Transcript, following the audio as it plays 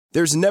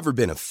There's never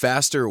been a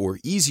faster or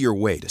easier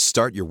way to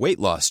start your weight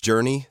loss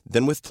journey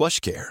than with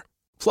PlushCare.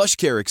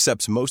 PlushCare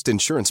accepts most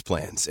insurance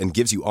plans and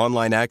gives you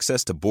online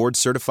access to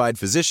board-certified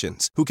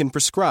physicians who can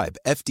prescribe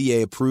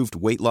FDA-approved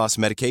weight loss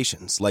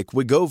medications like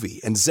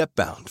Wegovy and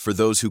Zepbound for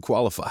those who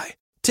qualify.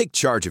 Take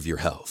charge of your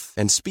health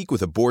and speak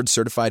with a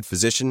board-certified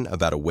physician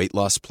about a weight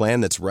loss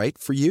plan that's right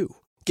for you.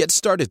 Get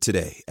started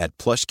today at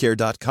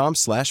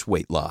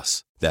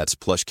plushcare.com/weight-loss. That's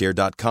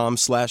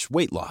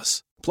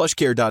plushcare.com/weight-loss.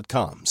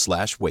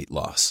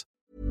 plushcare.com/weight-loss.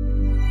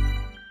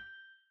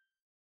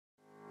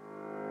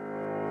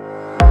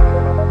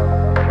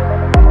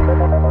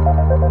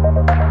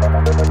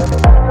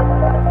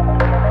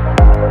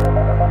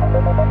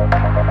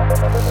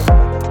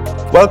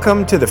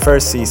 Welcome to the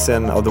first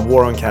season of the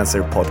War on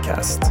Cancer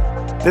podcast.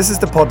 This is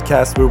the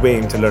podcast where we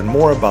aim to learn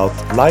more about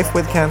life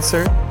with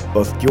cancer,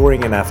 both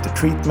during and after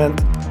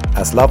treatment,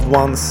 as loved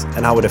ones,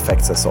 and how it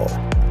affects us all.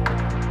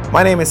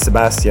 My name is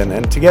Sebastian,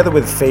 and together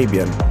with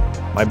Fabian,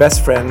 my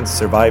best friend,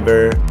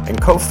 survivor,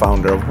 and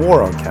co-founder of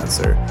War on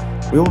Cancer,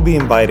 we will be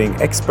inviting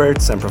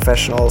experts and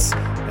professionals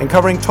and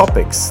covering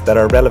topics that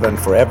are relevant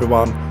for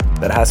everyone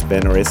that has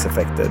been or is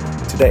affected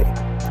today.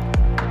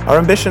 Our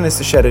ambition is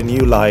to shed a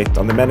new light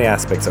on the many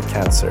aspects of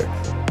cancer,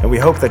 and we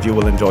hope that you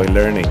will enjoy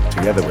learning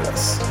together with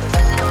us.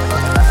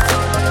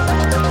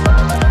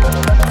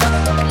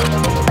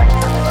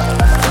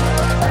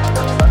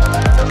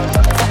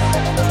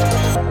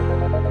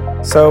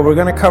 So we're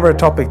going to cover a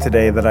topic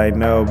today that I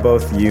know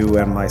both you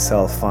and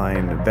myself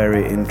find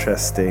very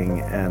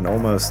interesting and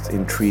almost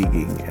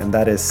intriguing, and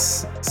that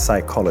is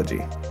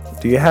psychology.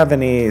 Do you have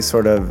any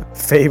sort of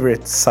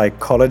favorite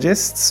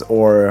psychologists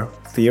or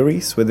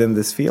theories within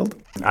this field?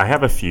 I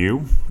have a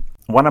few.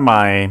 One of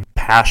my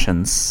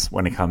passions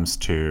when it comes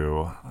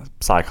to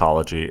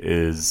psychology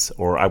is,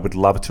 or I would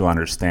love to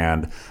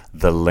understand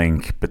the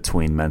link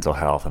between mental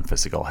health and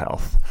physical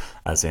health.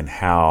 As in,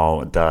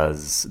 how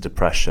does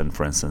depression,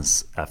 for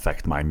instance,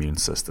 affect my immune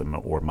system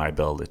or my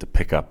ability to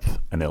pick up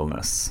an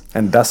illness?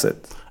 And does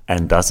it?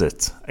 And does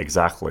it,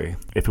 exactly.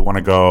 If you want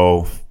to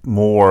go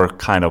more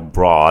kind of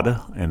broad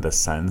in this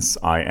sense,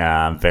 I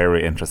am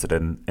very interested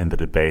in the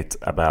debate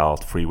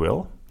about free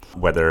will.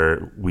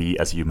 Whether we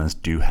as humans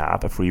do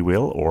have a free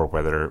will or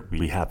whether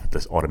we have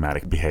this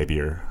automatic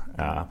behavior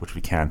which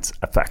we can't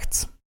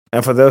affect.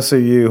 And for those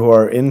of you who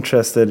are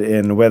interested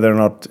in whether or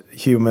not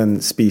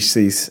human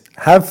species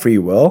have free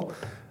will,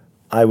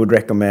 I would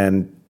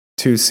recommend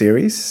two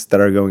series that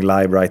are going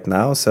live right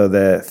now. So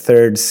the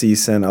third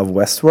season of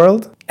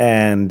Westworld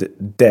and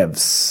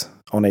Devs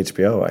on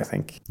HBO, I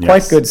think. Yes.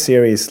 Quite good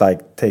series,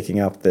 like taking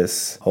up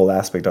this whole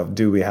aspect of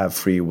do we have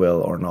free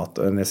will or not?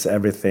 And it's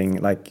everything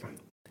like...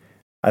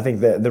 I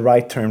think the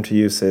right term to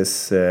use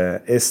is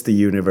the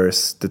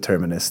universe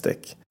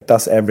deterministic?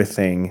 Does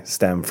everything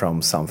stem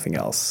from something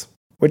else?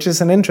 Which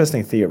is an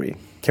interesting theory.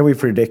 Can we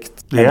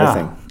predict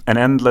everything? Yeah, an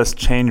endless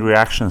chain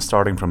reaction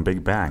starting from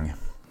Big Bang.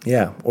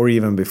 Yeah, or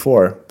even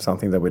before,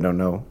 something that we don't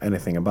know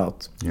anything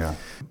about. Yeah.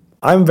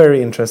 I'm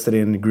very interested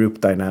in group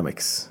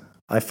dynamics.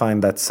 I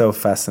find that so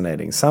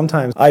fascinating.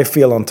 Sometimes I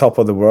feel on top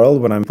of the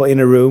world when I'm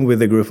in a room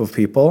with a group of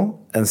people,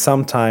 and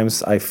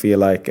sometimes I feel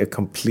like a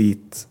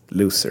complete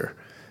loser.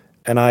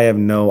 And I have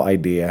no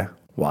idea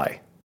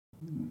why.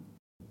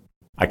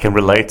 I can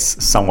relate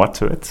somewhat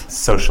to it.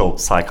 Social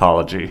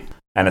psychology,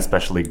 and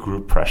especially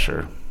group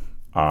pressure.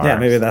 Yeah,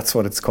 maybe that's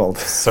what it's called.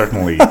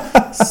 Certainly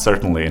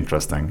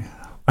interesting.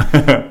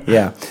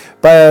 Yeah,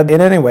 but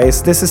in any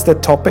ways, this is the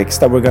topics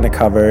that we're going to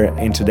cover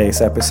in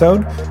today's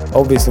episode.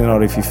 Obviously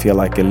not if you feel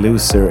like a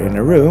loser in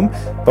a room,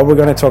 but we're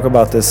going to talk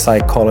about the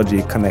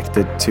psychology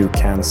connected to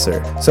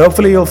cancer. So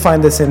hopefully you'll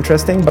find this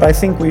interesting, but I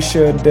think we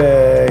should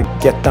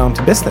get down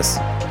to business.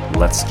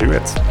 Let's do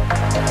it.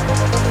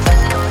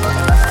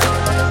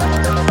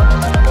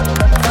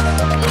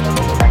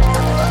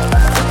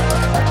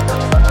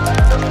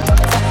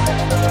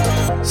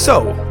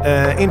 So,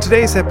 in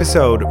today's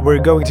episode, we're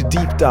going to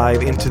deep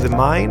dive into the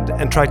mind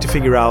and try to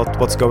figure out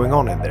what's going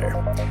on in there,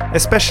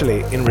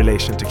 especially in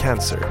relation to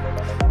cancer.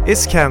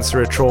 Is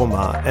cancer a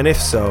trauma, and if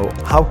so,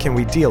 how can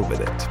we deal with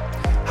it?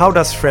 How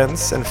does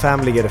friends and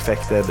family get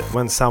affected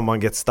when someone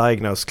gets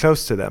diagnosed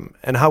close to them,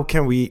 and how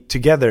can we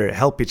together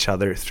help each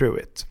other through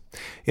it?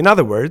 In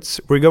other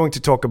words, we're going to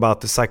talk about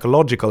the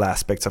psychological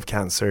aspects of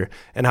cancer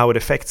and how it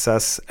affects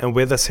us, and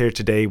with us here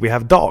today we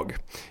have Dag,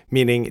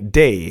 meaning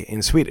day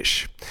in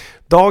Swedish.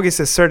 Dag is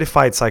a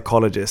certified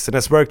psychologist and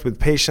has worked with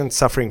patients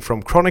suffering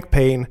from chronic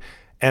pain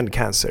and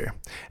cancer.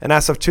 And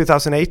as of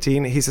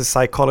 2018, he's a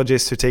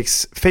psychologist who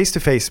takes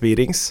face-to-face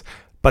meetings,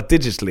 but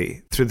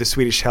digitally through the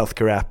Swedish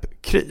healthcare app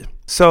Kry.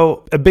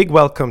 So a big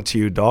welcome to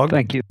you, Dag.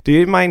 Thank you. Do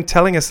you mind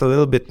telling us a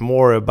little bit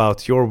more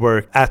about your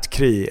work at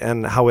Kry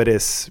and how it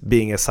is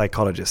being a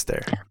psychologist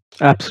there?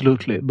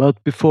 Absolutely.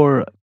 But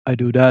before I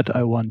do that,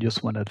 I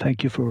just want to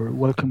thank you for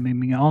welcoming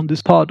me on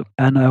this pod.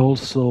 And I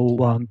also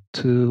want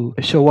to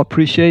show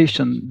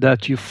appreciation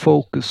that you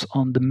focus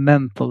on the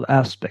mental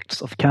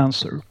aspects of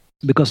cancer,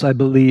 because I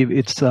believe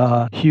it's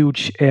a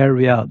huge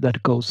area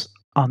that goes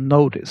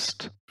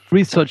unnoticed.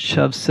 Research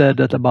have said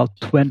that about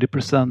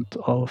 20%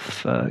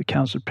 of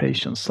cancer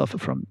patients suffer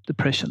from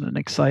depression and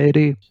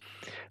anxiety.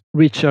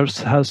 Research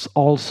has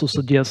also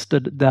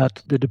suggested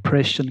that the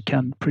depression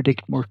can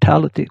predict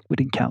mortality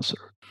within cancer.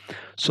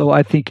 So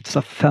I think it's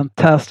a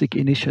fantastic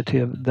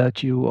initiative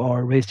that you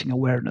are raising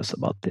awareness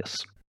about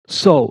this.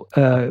 So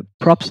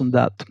props on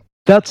that.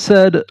 That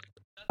said,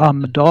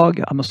 I'm a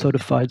dog. I'm a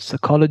certified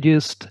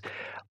psychologist.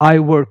 I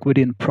work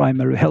within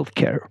primary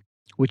healthcare,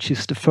 which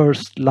is the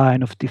first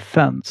line of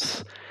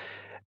defense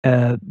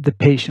the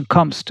patient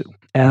comes to.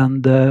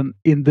 And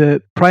in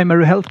the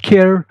primary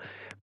healthcare,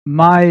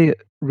 my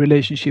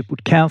relationship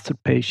with cancer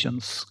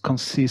patients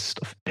consists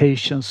of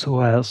patients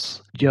who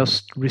has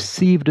just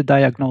received a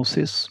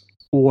diagnosis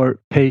or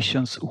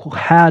patients who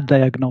had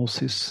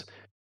diagnosis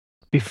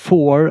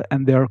before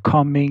and they are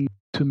coming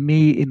to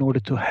me in order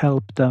to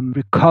help them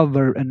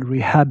recover and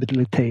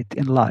rehabilitate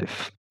in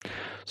life.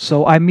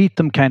 So I meet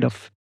them kind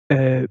of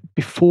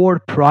before,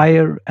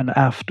 prior, and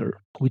after,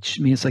 which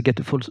means I get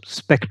the full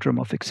spectrum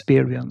of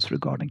experience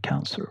regarding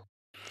cancer.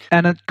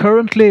 And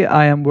currently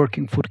I am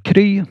working for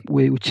Kry,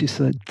 which is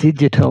a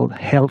digital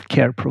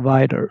healthcare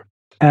provider.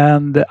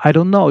 And I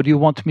don't know, do you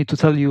want me to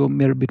tell you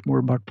a bit more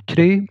about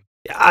Kry?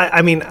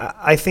 I mean,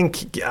 I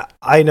think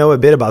I know a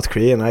bit about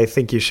Kry, and I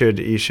think you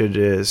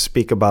should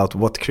speak about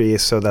what Kry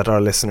is so that our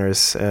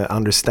listeners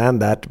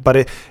understand that.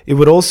 But it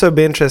would also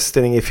be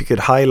interesting if you could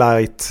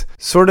highlight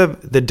sort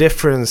of the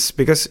difference,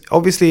 because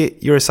obviously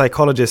you're a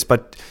psychologist,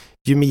 but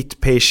you meet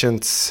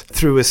patients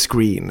through a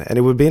screen, and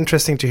it would be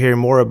interesting to hear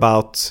more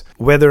about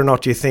whether or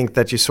not you think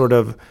that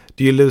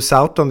do you lose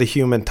out on the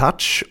human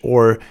touch,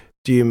 or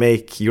do you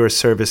make your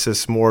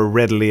services more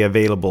readily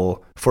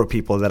available for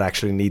people that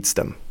actually needs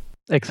them?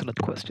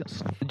 Excellent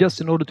questions.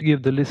 Just in order to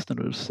give the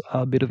listeners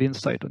a bit of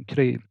insight on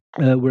Kry,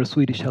 we're a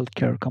Swedish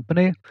healthcare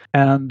company,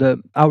 and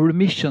our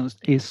mission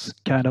is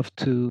kind of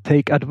to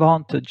take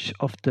advantage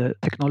of the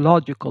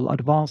technological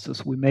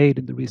advances we made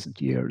in the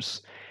recent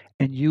years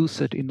and use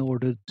it in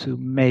order to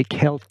make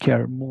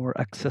healthcare more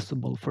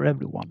accessible for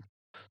everyone.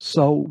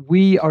 So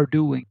we are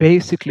doing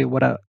basically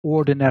what an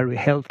ordinary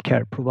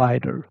healthcare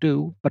provider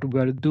do, but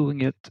we're doing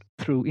it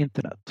through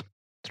internet,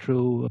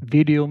 through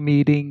video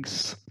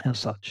meetings and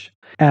such.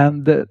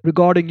 And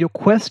regarding your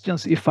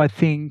questions, if I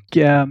think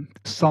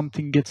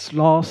something gets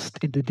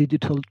lost in the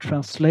digital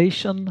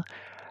translation,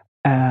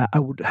 I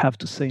would have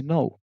to say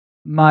no.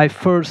 My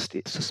first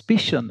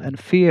suspicion and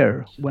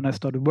fear when I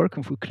started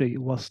working for Kry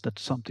was that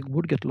something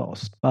would get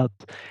lost, but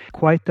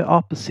quite the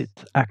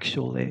opposite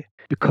actually,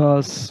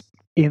 because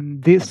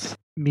in this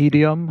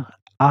medium,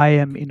 I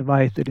am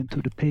invited into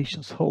the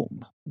patient's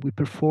home. We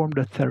perform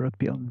the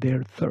therapy on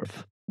their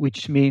turf,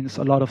 which means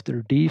a lot of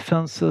their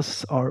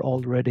defenses are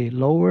already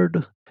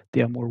lowered.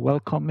 They are more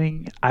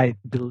welcoming. I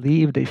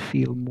believe they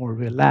feel more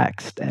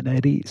relaxed and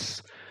at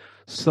ease.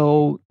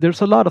 So there's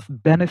a lot of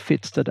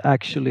benefits that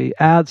actually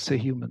adds a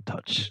human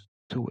touch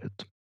to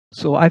it.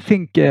 So I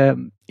think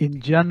in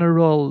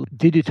general,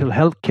 digital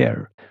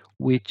healthcare,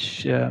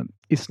 which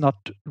is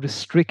not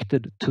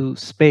restricted to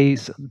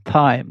space and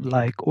time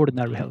like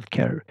ordinary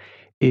healthcare,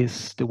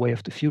 is the way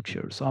of the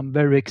future. So I'm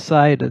very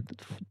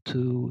excited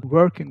to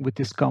working with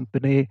this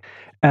company.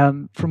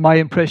 And from my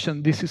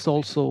impression, this is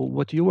also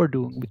what you are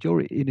doing with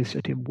your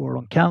initiative, War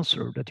on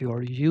Cancer, that you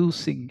are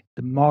using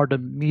the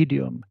modern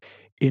medium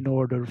in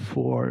order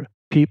for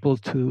people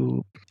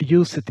to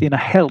use it in a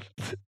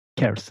health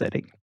care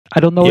setting. I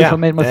don't know if I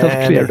made myself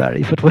clear there,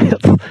 if it was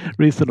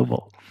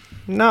reasonable.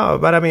 No,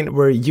 but I mean,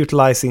 we're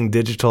utilizing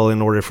digital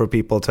in order for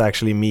people to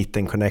actually meet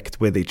and connect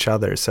with each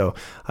other. So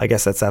I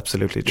guess that's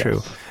absolutely true.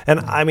 Yes. And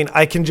I mean,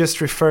 I can just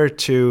refer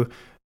to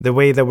the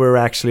way that we're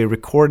actually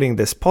recording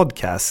this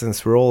podcast,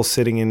 since we're all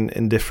sitting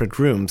in different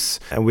rooms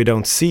and we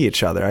don't see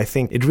each other. I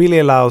think it really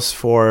allows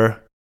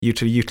for you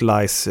to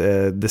utilize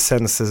the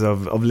senses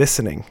of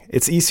listening.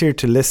 It's easier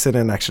to listen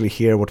and actually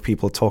hear what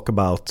people talk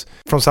about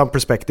from some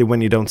perspective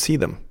when you don't see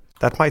them.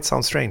 That might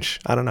sound strange.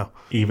 I don't know.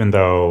 Even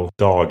though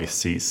dog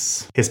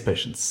sees his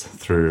patients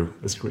through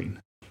a screen.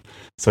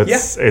 So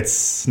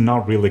it's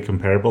not really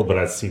comparable, but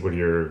I see what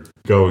you're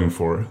going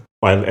for.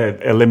 While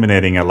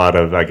eliminating a lot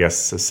of, I guess,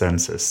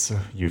 senses,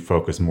 you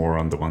focus more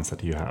on the ones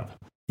that you have.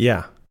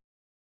 Yeah.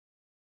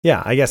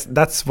 Yeah, I guess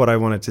that's what I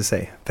wanted to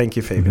say. Thank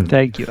you, Fabian.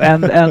 Thank you.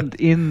 And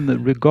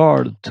in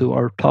regard to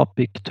our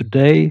topic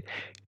today,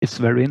 it's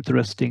very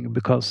interesting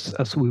because,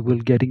 as we will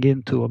getting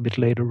into a bit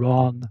later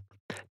on,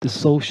 the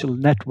social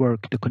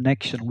network, the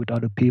connection with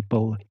other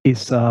people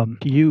is a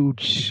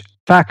huge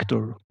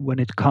factor when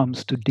it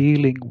comes to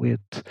dealing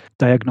with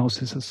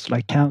diagnoses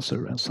like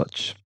cancer and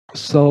such.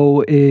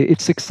 So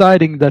it's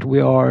exciting that we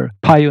are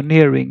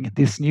pioneering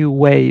this new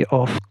way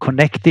of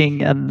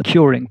connecting and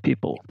curing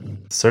people.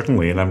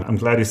 Certainly, and I'm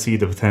glad you see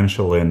the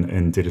potential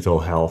in digital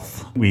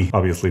health. We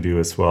obviously do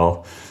as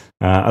well.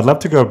 I'd love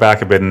to go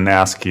back a bit and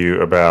ask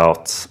you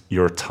about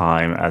your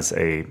time as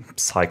a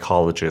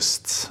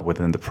psychologist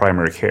within the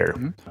primary care,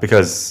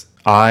 because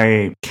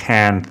I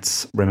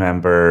can't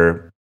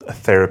remember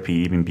therapy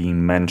even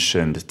being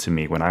mentioned to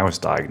me when I was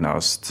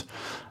diagnosed.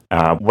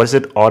 Was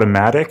it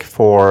automatic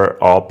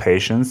for all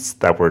patients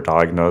that were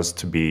diagnosed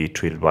to be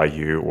treated by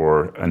you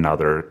or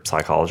another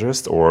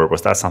psychologist, or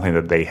was that something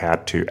that they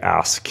had to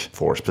ask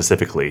for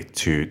specifically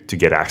to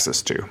get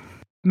access to?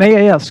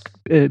 May I ask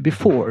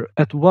before,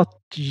 at what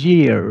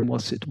year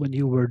was it when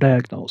you were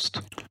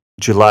diagnosed?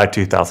 July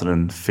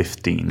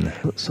 2015.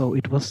 So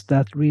it was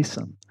that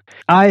reason.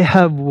 I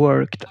have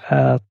worked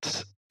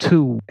at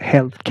 2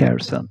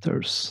 healthcare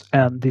centers,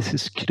 and this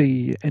is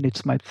Kry, and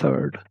it's my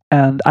third.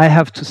 And I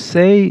have to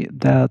say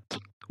that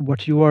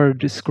what you are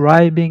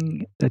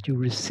describing, that you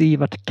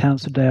receive at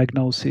cancer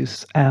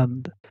diagnosis,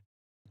 and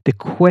the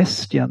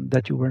question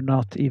that you were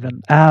not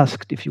even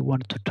asked if you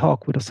wanted to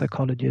talk with a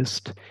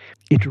psychologist,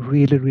 it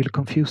really, really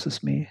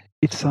confuses me.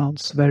 It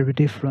sounds very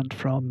different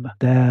from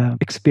the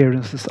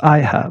experiences I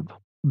have.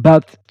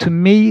 But to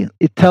me,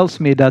 it tells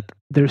me that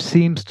there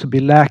seems to be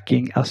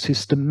lacking a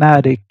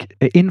systematic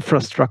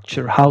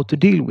infrastructure how to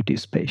deal with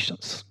these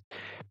patients.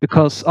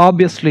 Because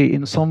obviously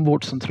in some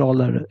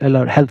vårdcentraler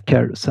or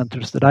healthcare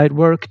centers that I'd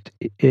worked,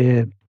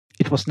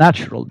 it was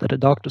natural that the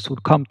doctors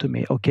would come to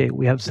me, okay,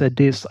 we have said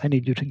this, I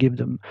need you to give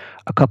them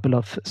a couple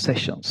of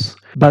sessions.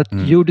 But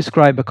you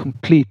describe a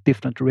complete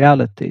different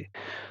reality.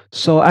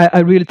 So I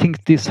really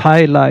think this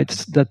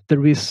highlights that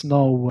there is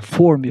no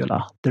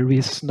formula, there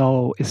is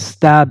no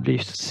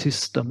established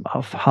system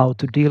of how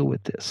to deal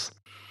with this.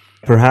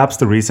 Perhaps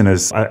the reason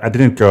is I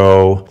didn't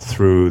go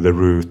through the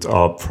route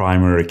of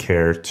primary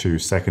care to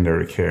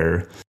secondary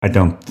care. I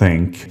don't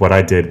think. What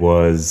I did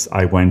was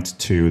I went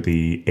to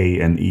the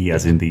A&E,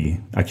 as in the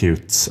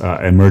acute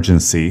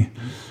emergency,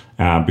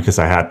 because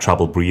I had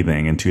trouble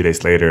breathing. And 2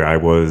 days later, I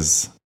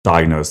was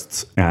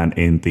diagnosed and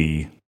in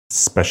the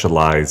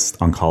specialized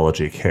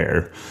oncology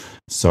care.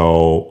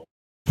 So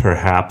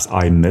perhaps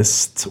I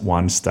missed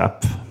one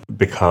step,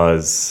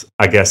 because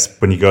I guess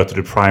when you go to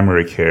the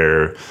primary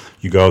care,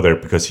 you go there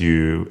because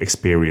you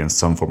experience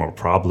some form of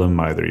problem.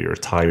 Either you're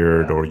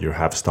tired or you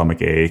have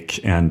stomach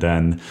ache, and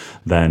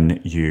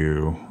then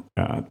you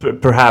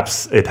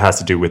perhaps it has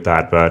to do with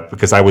that. But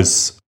because I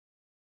was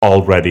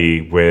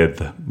already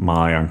with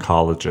my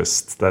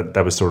oncologist,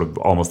 that was sort of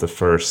almost the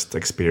first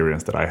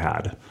experience that I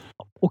had.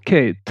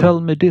 Okay,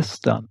 tell me this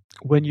then.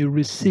 When you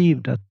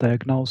received that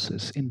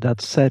diagnosis in that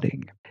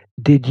setting,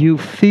 did you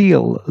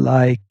feel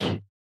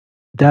like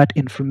that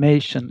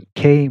information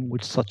came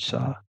with such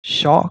a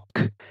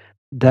shock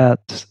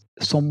that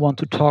someone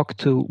to talk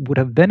to would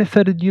have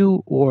benefited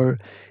you, or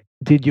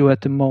did you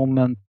at the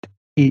moment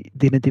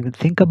didn't even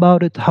think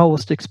about it? How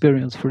was the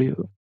experience for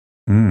you?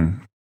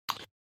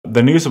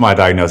 The news of my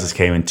diagnosis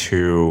came in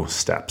 2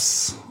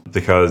 steps,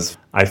 because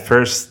I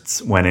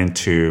first went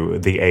into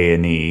the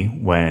A&E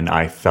when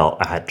I felt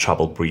I had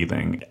trouble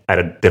breathing at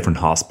a different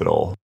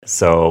hospital.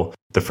 So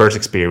the first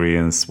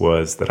experience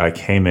was that I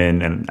came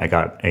in and I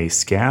got a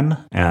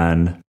scan,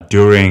 and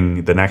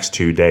during the next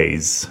 2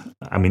 days,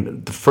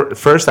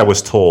 first I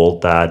was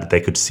told that they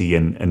could see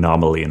an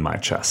anomaly in my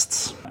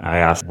chest. I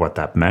asked what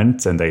that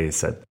meant, and they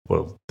said,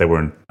 well, they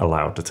weren't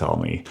allowed to tell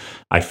me.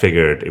 I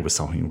figured it was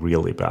something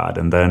really bad.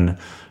 And then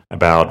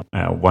about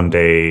 1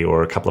 day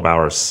or a couple of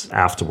hours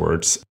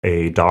afterwards,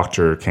 a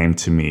doctor came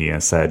to me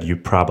and said, you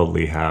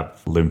probably have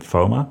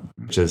lymphoma,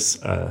 which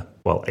is,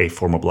 a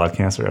form of blood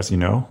cancer, as you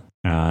know.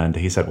 And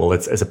he said, well,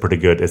 it's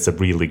a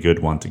really good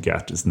one to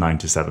get. It's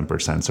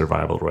 97%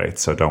 survival rate,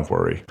 so don't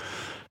worry.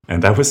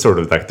 And that was sort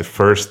of like the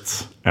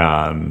first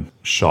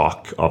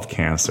shock of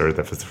cancer.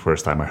 That was the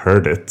first time I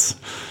heard it.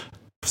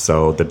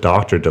 So the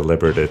doctor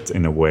delivered it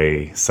in a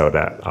way so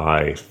that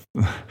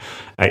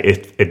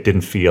it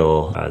didn't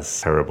feel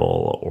as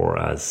terrible or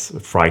as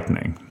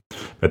frightening.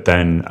 But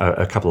then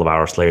a couple of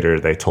hours later,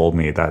 they told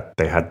me that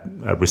they had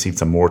received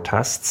some more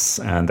tests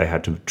and they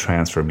had to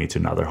transfer me to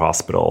another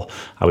hospital.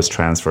 I was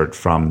transferred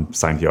from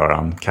St.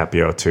 Göran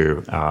Capio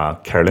to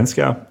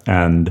Karolinska.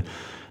 And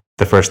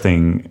the first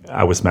thing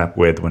I was met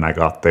with when I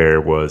got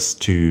there was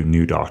 2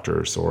 new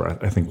doctors, or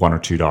I think 1 or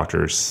 2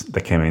 doctors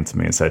that came in to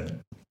me and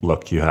said,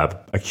 look, you have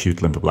acute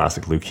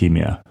lymphoblastic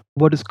leukemia.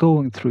 What is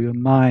going through your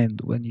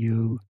mind when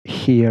you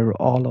hear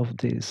all of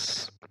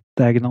these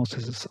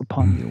diagnoses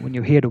upon you, when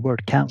you hear the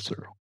word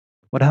cancer?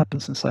 What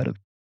happens inside of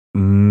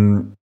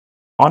you?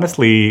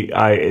 Honestly,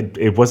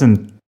 it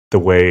wasn't the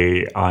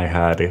way I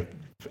had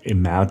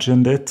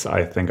imagined it.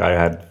 I think I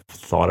had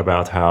thought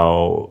about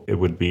how it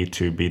would be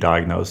to be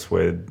diagnosed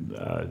with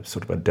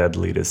sort of a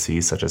deadly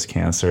disease such as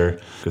cancer,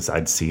 because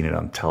I'd seen it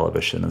on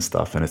television and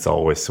stuff, and it's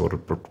always sort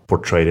of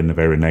portrayed in a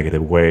very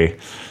negative way.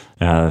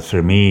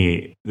 For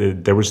me,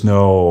 there was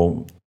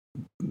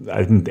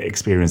I didn't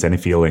experience any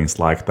feelings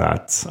like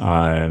that.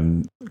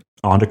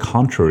 On the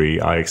contrary,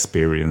 I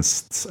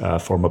experienced a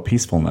form of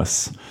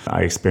peacefulness.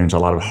 I experienced a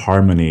lot of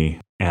harmony,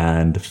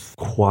 and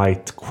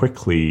quite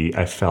quickly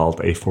I felt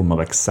a form of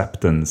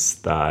acceptance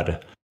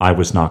that I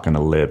was not going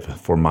to live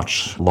for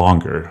much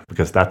longer,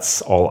 because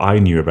that's all I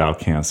knew about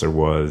cancer,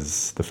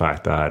 was the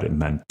fact that it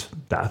meant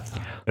death,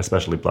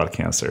 especially blood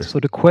cancer.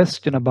 So the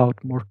question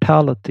about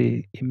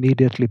mortality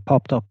immediately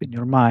popped up in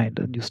your mind,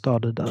 and you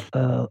started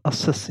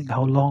assessing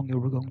how long you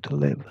were going to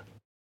live.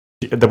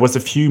 There was a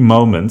few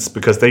moments,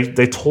 because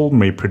they told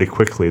me pretty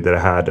quickly that I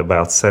had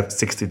about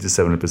 60 to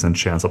 70%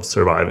 chance of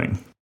surviving.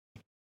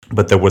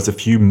 But there was a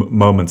few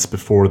moments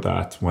before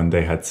that when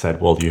they had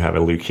said, well, you have a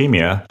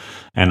leukemia.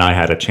 And I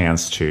had a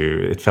chance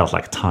to, it felt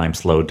like time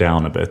slowed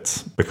down a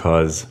bit,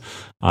 because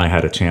I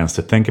had a chance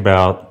to think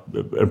about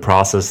and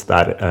process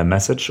that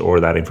message or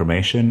that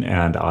information.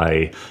 And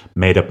I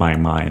made up my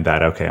mind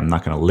that, okay, I'm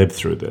not going to live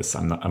through this.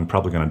 I'm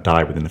probably going to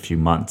die within a few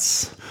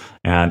months.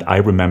 And I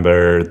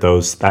remember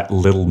that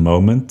little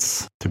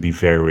moment to be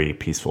very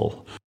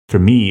peaceful. For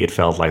me, it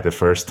felt like the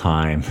first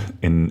time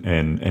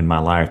in my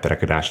life that I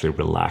could actually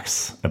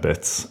relax a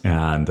bit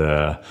and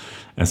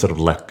sort of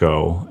let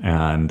go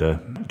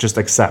and just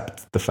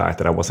accept the fact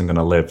that I wasn't going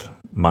to live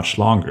much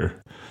longer.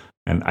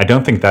 And I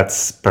don't think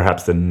that's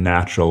perhaps the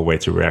natural way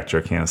to react to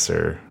a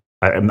cancer.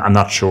 I'm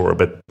not sure,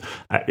 but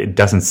it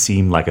doesn't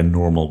seem like a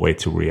normal way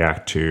to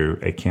react to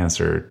a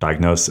cancer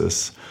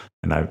diagnosis.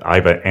 And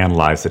I've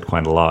analyzed it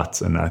quite a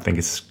lot, and I think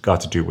it's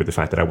got to do with the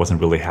fact that I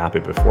wasn't really happy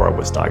before I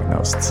was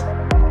diagnosed.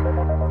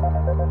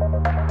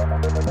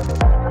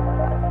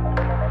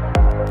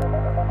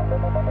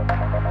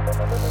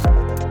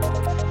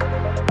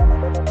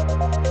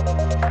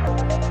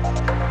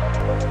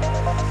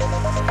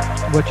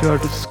 What you are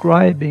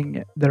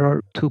describing, there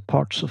are two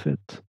parts of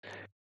it.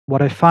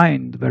 What I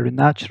find very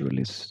natural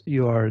is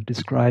you are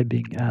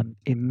describing an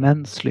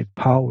immensely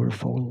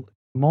powerful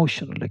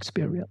emotional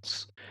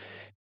experience.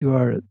 You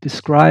are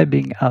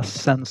describing a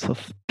sense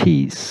of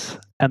peace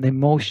and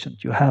emotion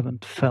you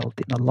haven't felt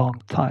in a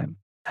long time.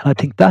 And I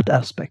think that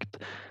aspect,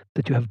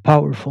 that you have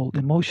powerful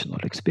emotional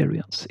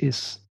experience,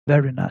 is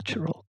very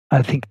natural.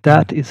 I think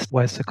that is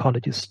why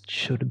psychologists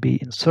should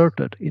be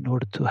inserted in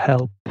order to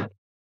help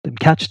them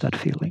catch that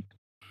feeling.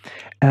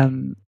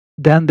 And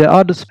then the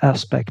other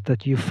aspect,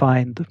 that you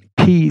find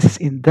peace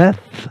in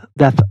death,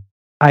 that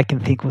I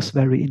can think was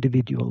very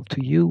individual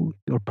to you,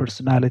 your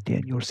personality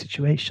and your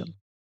situation.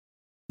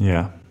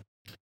 Yeah.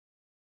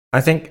 I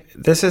think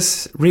this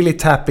is really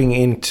tapping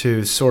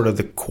into sort of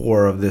the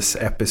core of this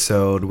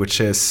episode,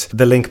 which is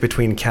the link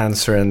between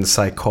cancer and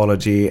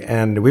psychology.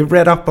 And we've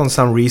read up on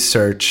some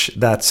research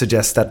that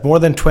suggests that more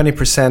than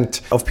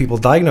 20% of people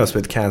diagnosed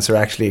with cancer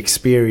actually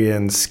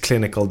experience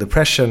clinical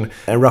depression,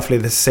 and roughly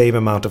the same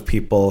amount of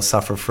people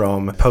suffer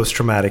from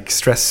post-traumatic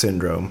stress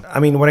syndrome. I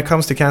mean, when it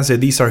comes to cancer,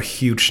 these are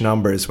huge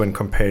numbers when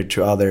compared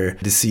to other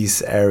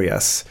disease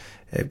areas.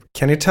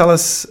 Can you tell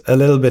us a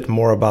little bit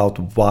more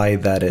about why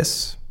that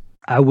is?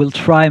 I will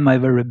try my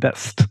very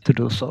best to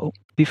do so.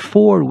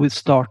 Before we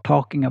start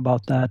talking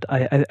about that,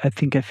 I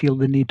think I feel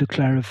the need to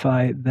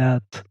clarify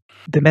that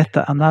the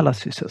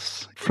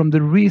meta-analyses from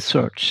the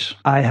research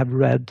I have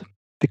read,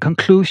 the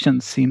conclusion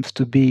seems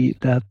to be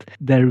that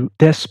there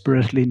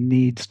desperately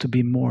needs to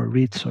be more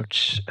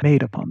research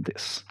made upon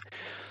this.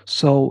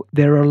 So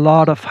there are a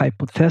lot of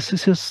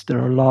hypotheses, there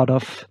are a lot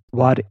of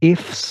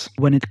what-ifs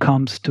when it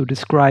comes to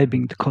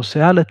describing the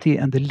causality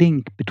and the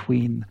link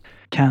between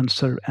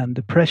cancer and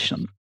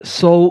depression.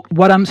 So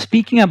what I'm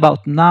speaking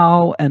about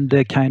now and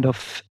the kind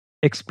of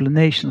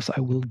explanations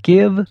I will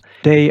give,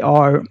 they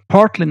are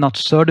partly not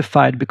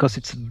certified because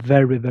it's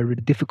very, very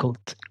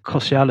difficult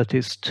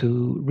causalities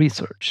to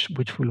research,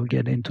 which we'll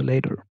get into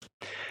later.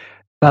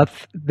 But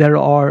there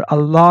are a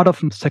lot of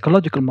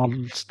psychological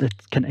models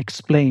that can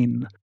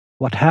explain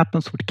what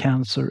happens with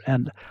cancer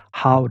and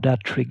how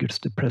that triggers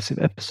depressive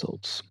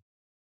episodes.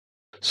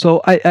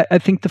 So I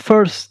think the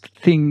first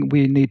thing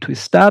we need to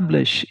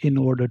establish in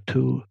order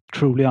to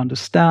truly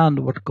understand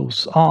what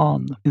goes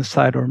on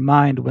inside our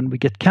mind when we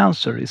get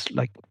cancer is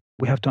like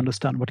we have to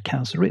understand what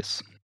cancer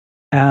is.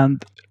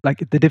 And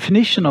like the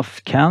definition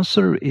of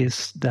cancer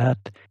is that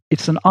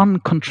it's an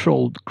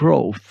uncontrolled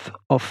growth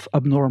of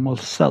abnormal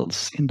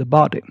cells in the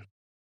body.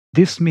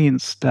 This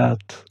means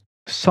that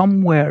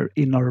somewhere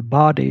in our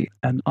body,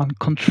 an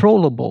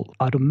uncontrollable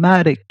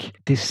automatic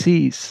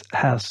disease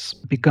has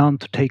begun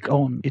to take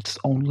on its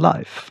own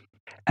life.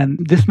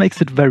 And this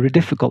makes it very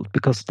difficult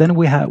because then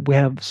we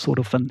have sort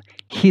of an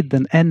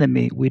hidden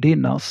enemy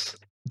within us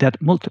that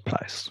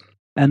multiplies.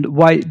 And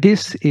why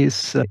this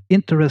is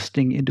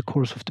interesting in the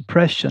course of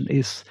depression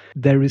is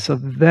there is a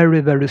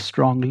very, very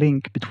strong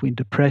link between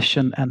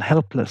depression and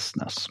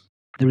helplessness.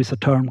 There is a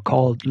term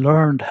called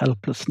learned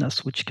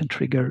helplessness, which can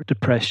trigger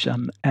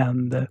depression.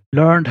 And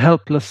learned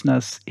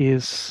helplessness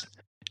is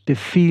the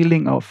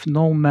feeling of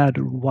no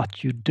matter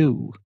what you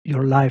do,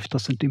 your life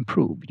doesn't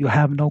improve. You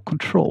have no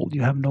control,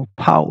 you have no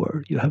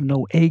power, you have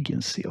no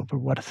agency over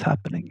what is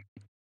happening.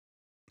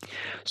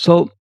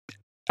 So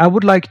I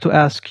would like to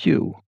ask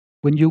you,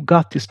 when you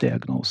got this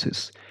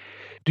diagnosis,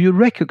 do you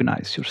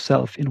recognize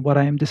yourself in what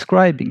I am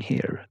describing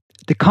here?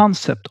 The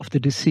concept of the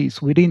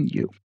disease within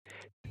you.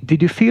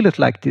 Did you feel it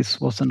like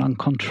this was an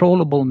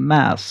uncontrollable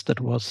mass that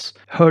was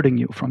hurting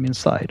you from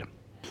inside?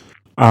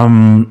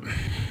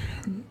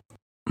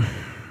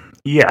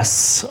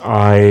 Yes,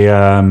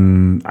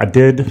 I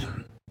did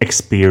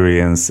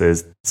experience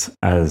it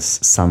as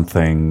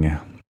something,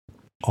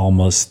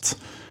 almost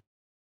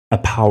a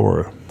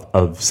power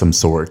of some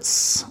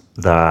sorts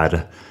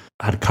that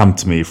had come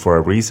to me for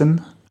a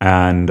reason,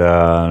 and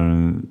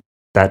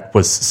that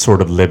was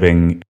sort of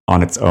living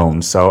on its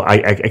own. So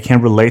I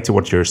can relate to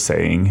what you're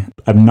saying.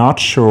 I'm not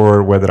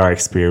sure whether I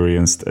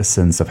experienced a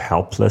sense of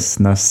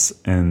helplessness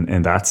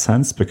in that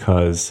sense,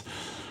 because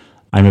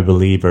I'm a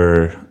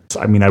believer.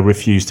 I mean, I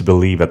refuse to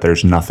believe that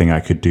there's nothing I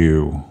could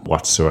do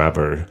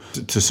whatsoever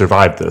to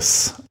survive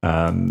this.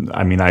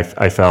 I mean,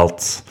 I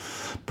felt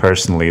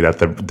personally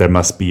that there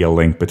must be a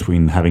link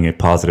between having a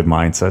positive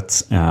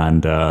mindset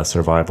and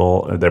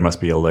survival. There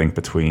must be a link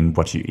between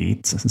what you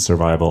eat and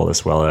survival,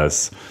 as well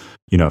as,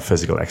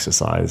 physical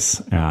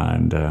exercise.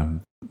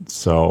 And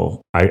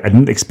so I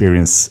didn't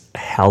experience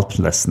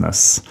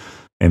helplessness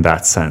in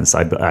that sense.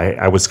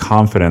 I was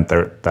confident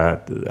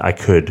that I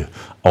could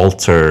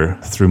alter,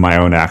 through my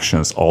own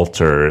actions,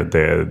 alter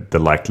the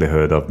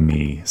likelihood of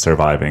me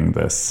surviving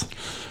this.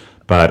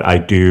 But I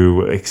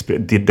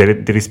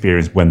did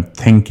experience, when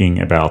thinking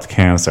about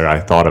cancer, I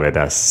thought of it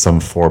as some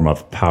form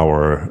of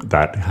power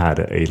that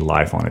had a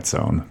life on its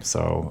own.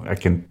 So I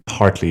can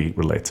partly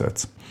relate to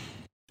it.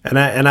 And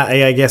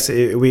I guess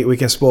we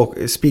can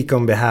speak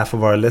on behalf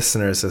of our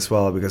listeners as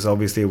well, because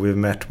obviously we've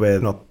met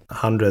with not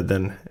 100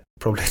 and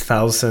probably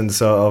thousands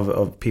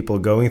of people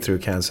going through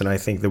cancer. And I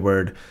think the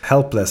word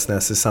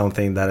helplessness is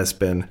something that has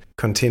been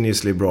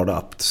continuously brought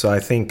up. So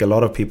I think a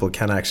lot of people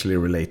can actually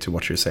relate to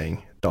what you're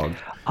saying, Dag.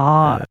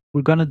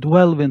 We're going to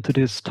delve into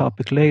this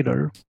topic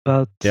later,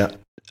 but yeah.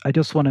 I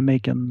just want to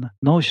make a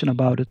notion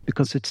about it,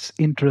 because it's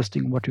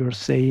interesting what you're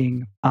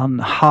saying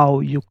and how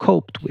you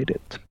coped with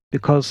it.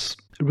 Because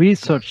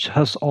research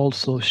has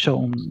also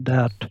shown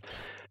that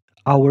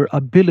our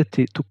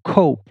ability to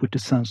cope with the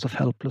sense of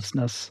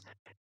helplessness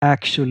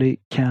actually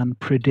can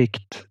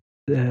predict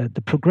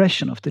the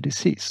progression of the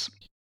disease.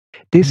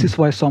 This is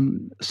why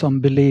some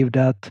believe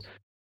that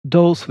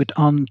those with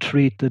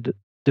untreated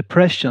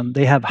depression,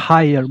 they have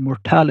higher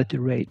mortality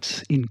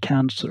rates in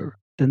cancer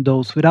than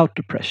those without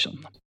depression.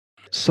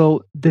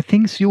 So the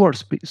things you are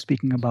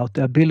speaking about,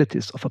 the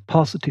abilities of a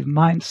positive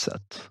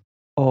mindset,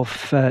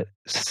 of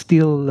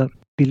still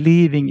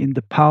believing in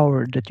the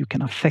power that you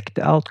can affect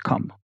the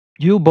outcome.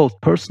 You both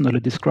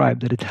personally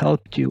described that it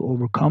helped you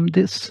overcome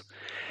this.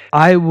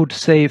 I would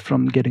say,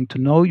 from getting to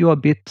know you a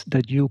bit,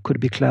 that you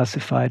could be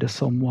classified as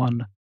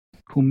someone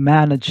who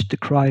managed the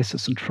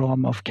crisis and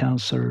trauma of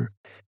cancer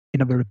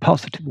in a very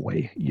positive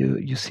way.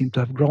 You seem to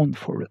have grown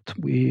for it.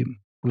 We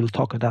will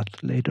talk about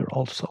that later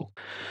also.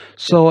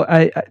 So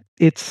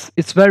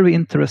it's very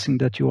interesting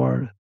that you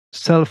are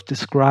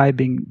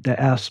self-describing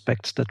the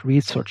aspects that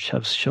research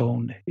has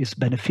shown is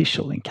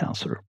beneficial in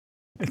cancer.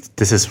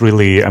 This is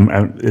really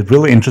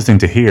really interesting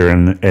to hear,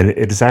 and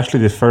it is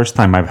actually the first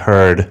time I've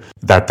heard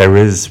that there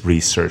is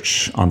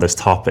research on this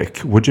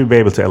topic. Would you be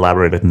able to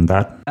elaborate on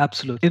that?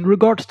 Absolutely. In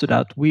regards to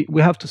that, we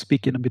have to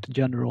speak in a bit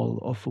general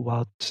of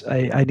what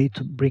I need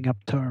to bring up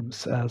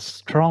terms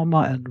as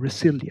trauma and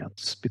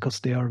resilience, because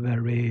they are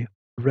very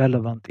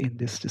relevant in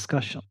this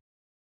discussion.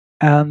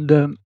 And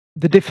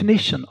the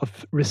definition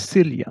of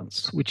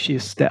resilience, which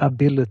is the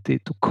ability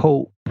to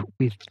cope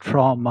with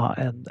trauma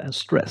and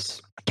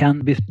stress,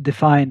 can be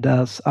defined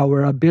as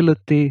our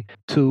ability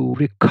to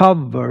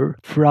recover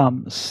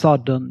from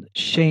sudden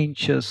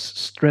changes,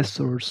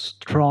 stressors,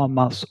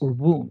 traumas, or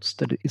wounds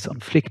that is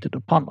inflicted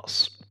upon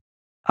us.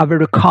 A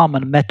very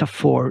common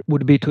metaphor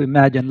would be to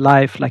imagine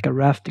life like a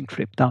rafting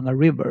trip down a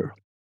river.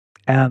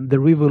 And the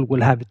river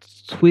will have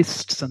its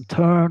twists and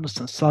turns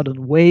and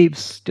sudden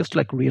waves, just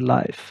like real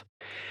life.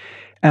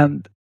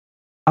 And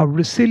our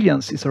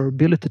resilience is our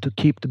ability to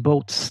keep the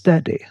boat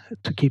steady,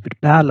 to keep it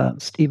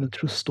balanced, even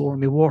through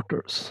stormy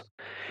waters.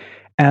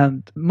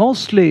 And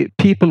mostly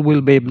people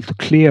will be able to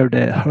clear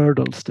the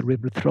hurdles the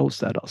river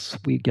throws at us.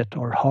 We get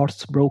our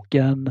hearts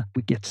broken,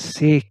 we get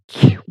sick,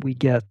 we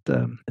get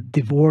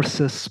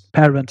divorces,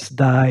 parents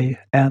die,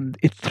 and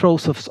it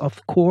throws us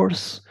off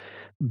course,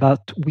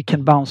 but we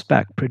can bounce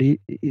back pretty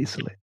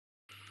easily.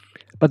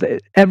 But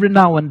every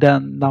now and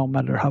then, no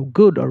matter how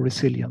good our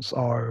resilience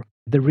are,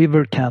 the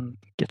river can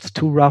get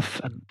too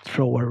rough and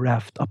throw a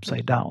raft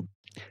upside down.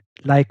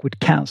 Like with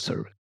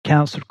cancer.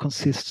 Cancer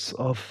consists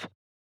of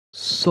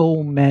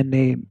so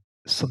many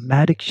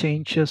somatic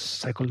changes,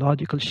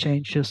 psychological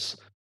changes,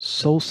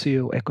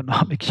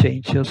 socioeconomic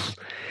changes.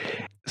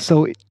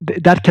 So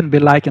that can be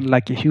likened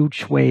like a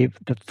huge wave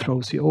that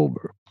throws you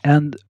over.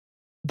 And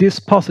this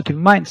positive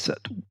mindset,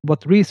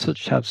 what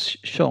research has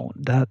shown,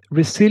 that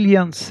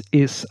resilience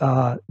is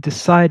a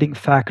deciding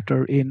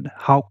factor in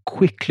how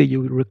quickly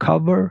you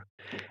recover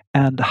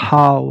and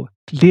how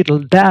little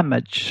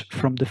damage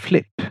from the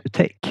flip you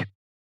take.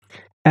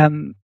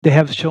 And they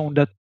have shown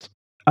that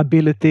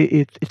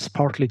ability, it's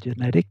partly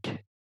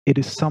genetic. It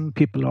is some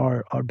people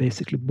are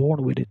basically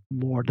born with it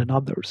more than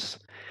others.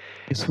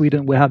 In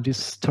Sweden, we have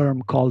this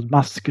term called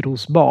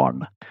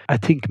maskrosbarn. I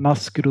think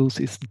maskros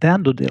is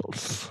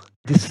daffodils.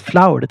 This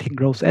flower that can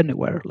grow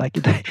anywhere. Like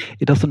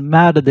it doesn't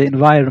matter the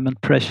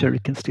environment pressure,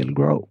 it can still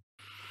grow.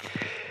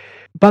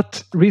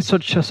 But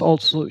research has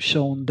also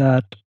shown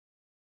that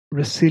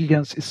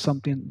resilience is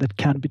something that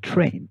can be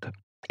trained.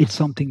 It's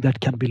something that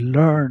can be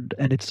learned,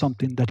 and it's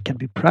something that can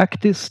be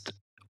practiced,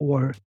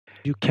 or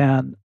you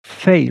can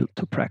fail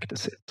to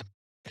practice it.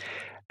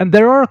 And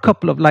there are a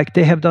couple of,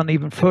 they have done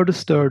even further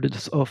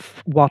studies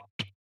of what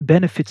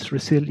benefits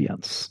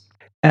resilience.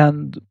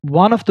 And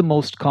one of the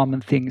most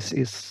common things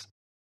is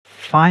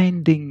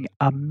finding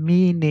a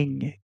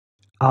meaning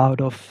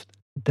out of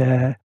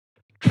the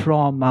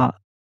trauma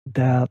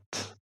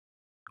that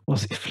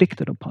was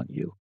inflicted upon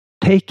you.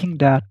 Taking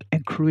that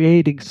and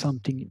creating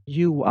something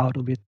new out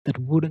of it that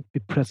wouldn't be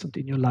present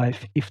in your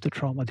life if the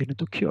trauma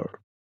didn't occur.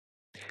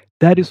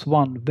 That is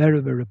one very,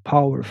 very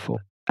powerful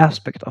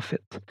aspect of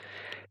it.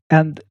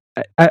 And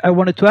I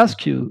wanted to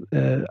ask you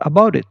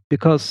about it,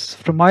 because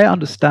from my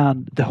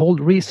understand, the whole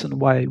reason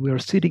why we are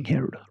sitting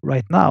here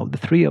right now, the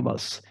three of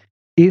us,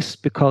 is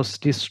because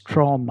this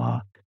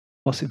trauma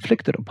was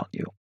inflicted upon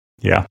you.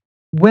 Yeah.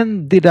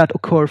 When did that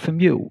occur from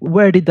you?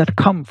 Where did that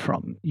come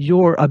from?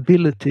 Your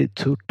ability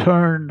to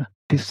turn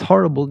this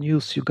horrible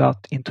news you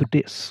got into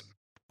this?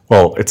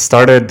 Well, it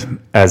started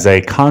as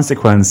a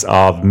consequence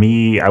of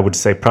me, I would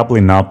say, probably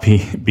not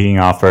being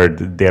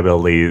offered the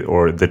ability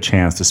or the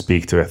chance to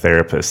speak to a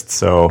therapist.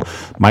 So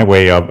my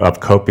way of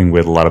coping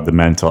with a lot of the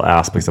mental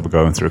aspects of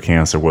going through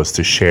cancer was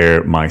to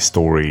share my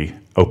story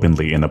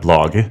openly in a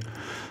blog.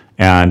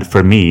 And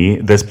for me,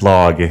 this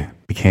blog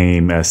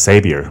became a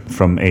savior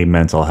from a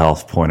mental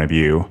health point of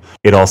view.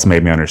 It also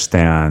made me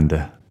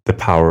understand the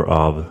power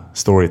of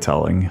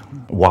storytelling.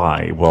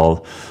 Why?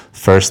 Well,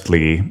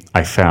 firstly,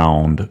 I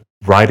found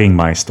writing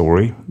my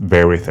story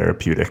very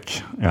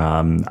therapeutic.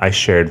 I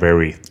shared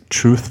very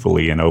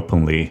truthfully and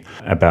openly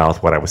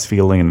about what I was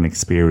feeling and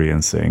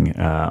experiencing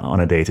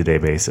on a day-to-day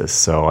basis.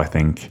 So I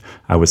think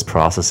I was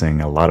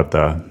processing a lot of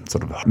the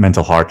sort of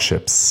mental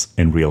hardships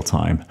in real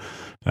time.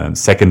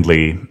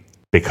 Secondly,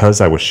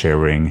 because I was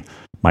sharing,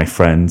 my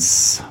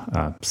friends,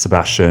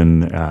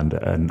 Sebastian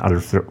and other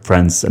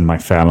friends and my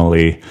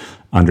family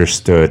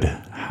understood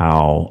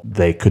how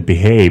they could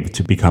behave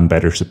to become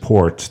better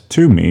support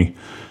to me,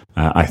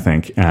 I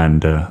think.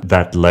 And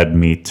that led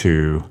me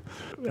to,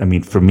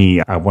 for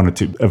me, I wanted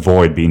to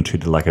avoid being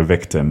treated like a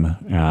victim.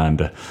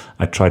 And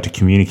I tried to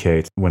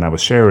communicate when I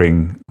was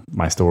sharing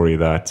my story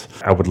that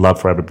I would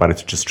love for everybody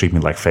to just treat me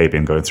like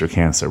Fabian going through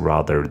cancer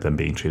rather than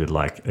being treated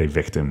like a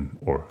victim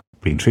or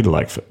being treated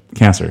like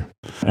cancer.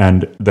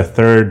 And the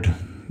third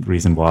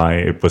reason why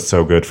it was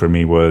so good for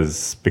me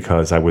was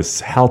because I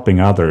was helping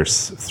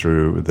others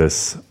through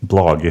this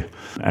blog,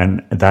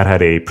 and that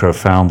had a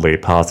profoundly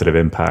positive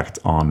impact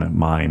on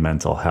my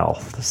mental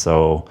health.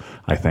 So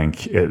I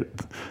think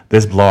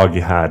this blog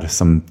had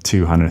some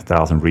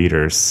 200,000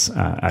 readers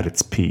at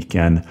its peak,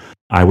 and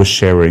I was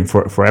sharing,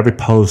 for every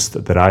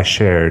post that I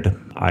shared,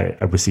 I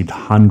received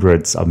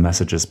hundreds of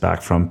messages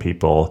back from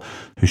people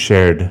who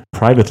shared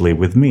privately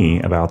with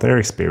me about their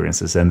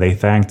experiences, and they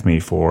thanked me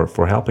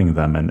for helping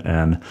them.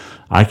 And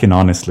I can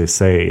honestly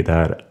say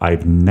that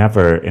I've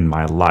never in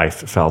my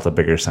life felt a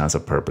bigger sense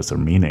of purpose or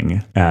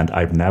meaning, and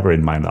I've never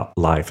in my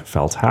life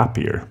felt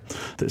happier.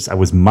 I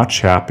was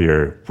much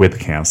happier with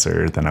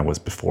cancer than I was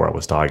before I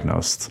was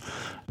diagnosed,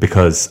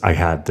 because I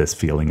had this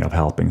feeling of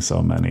helping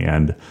so many.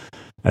 And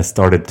I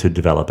started to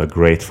develop a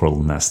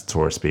gratefulness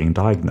towards being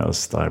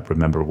diagnosed. I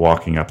remember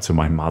walking up to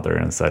my mother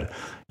and said,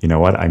 you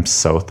know what, I'm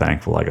so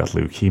thankful I got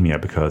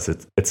leukemia, because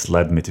it's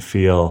led me to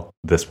feel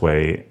this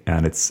way,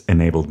 and it's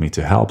enabled me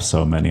to help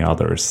so many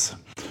others.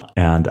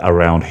 And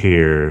around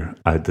here,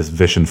 this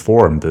vision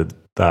formed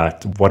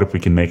that what if we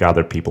can make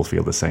other people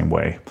feel the same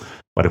way?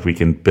 What if we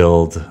can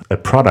build a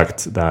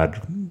product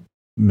that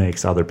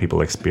makes other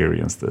people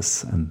experience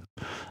this? And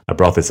I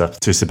brought this up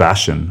to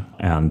Sebastian,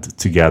 and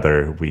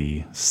together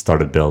we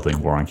started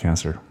building War on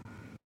Cancer.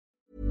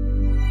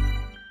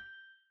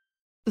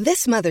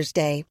 This Mother's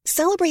Day,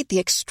 celebrate the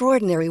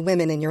extraordinary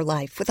women in your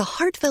life with a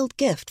heartfelt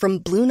gift from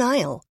Blue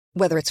Nile.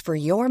 Whether it's for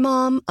your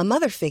mom, a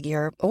mother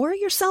figure, or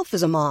yourself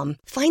as a mom,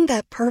 find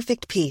that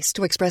perfect piece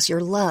to express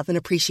your love and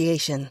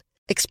appreciation.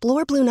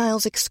 Explore Blue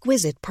Nile's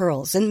exquisite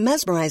pearls and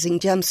mesmerizing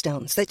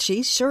gemstones that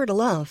she's sure to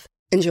love.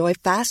 Enjoy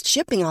fast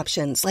shipping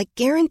options like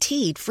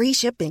guaranteed free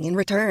shipping and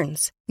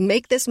returns.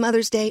 Make this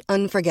Mother's Day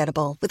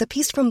unforgettable with a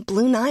piece from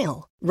Blue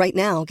Nile. Right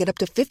now, get up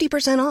to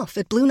 50% off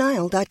at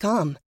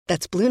BlueNile.com.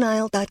 That's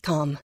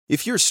BlueNile.com.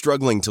 If you're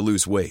struggling to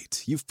lose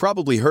weight, you've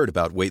probably heard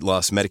about weight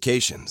loss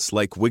medications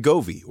like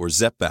Wegovy or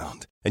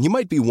Zepbound, and you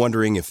might be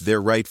wondering if they're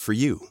right for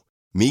you.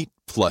 Meet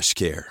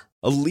PlushCare,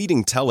 a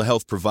leading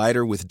telehealth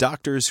provider with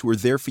doctors who are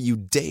there for you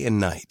day and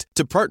night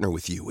to partner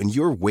with you in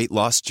your weight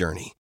loss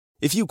journey.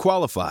 If you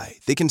qualify,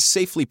 they can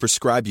safely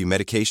prescribe you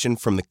medication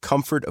from the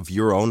comfort of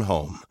your own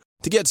home.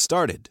 To get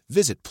started,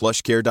 visit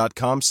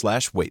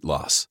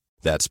plushcare.com/weightloss.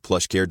 That's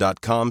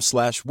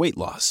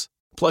plushcare.com/weightloss.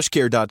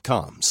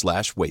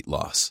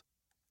 plushcare.com/weightloss.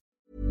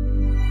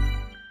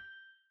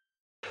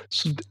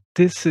 So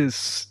this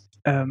is,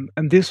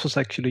 and this was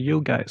actually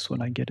you guys,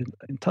 when I get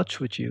in touch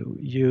with you,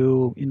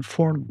 you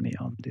informed me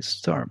on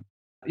this term.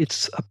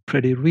 It's a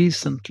pretty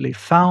recently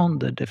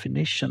found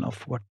definition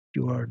of what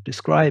you are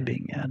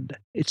describing, and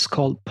it's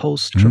called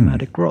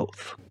post-traumatic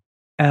growth.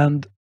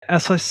 And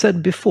As I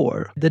said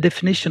before, the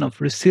definition of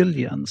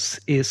resilience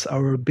is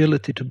our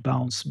ability to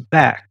bounce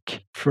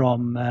back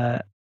from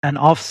an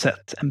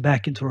offset and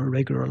back into our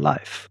regular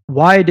life.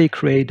 Why they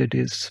created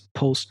this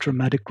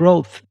post-traumatic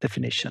growth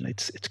definition,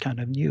 it's kind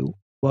of new,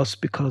 was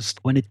because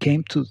when it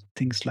came to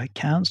things like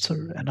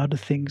cancer and other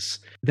things,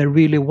 there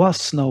really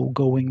was no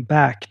going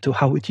back to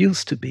how it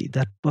used to be.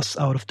 That was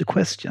out of the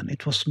question.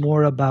 It was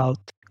more about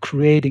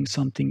creating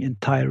something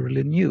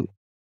entirely new.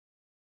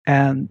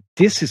 And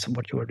this is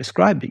what you are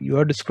describing. You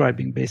are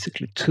describing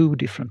basically two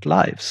different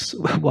lives,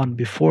 one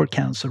before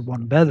cancer,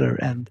 one better,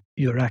 and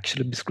you're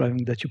actually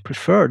describing that you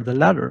prefer the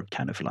latter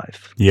kind of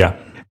life. Yeah.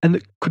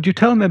 And could you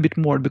tell me a bit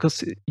more,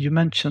 because you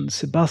mentioned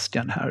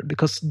Sebastian here,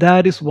 because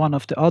that is one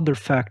of the other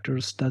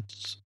factors that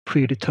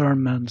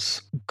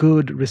predetermines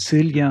good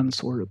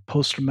resilience or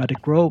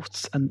post-traumatic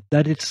growth, and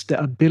that it's the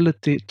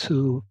ability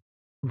to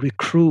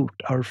recruit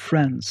our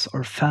friends,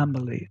 our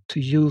family, to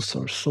use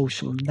our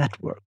social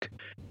network.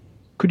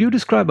 Could you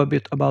describe a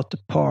bit about the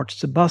part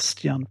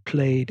Sebastian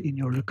played in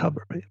your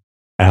recovery?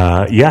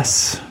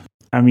 Yes.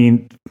 I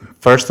mean,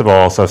 first of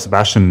all, so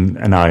Sebastian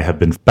and I have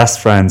been best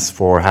friends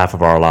for half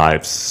of our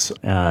lives,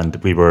 and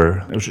we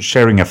were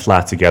sharing a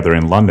flat together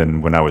in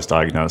London when I was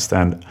diagnosed.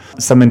 And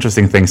some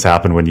interesting things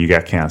happen when you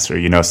get cancer.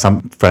 You know,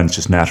 some friends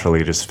just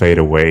naturally just fade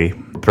away,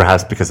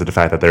 perhaps because of the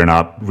fact that they're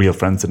not real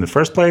friends in the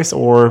first place,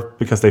 or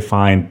because they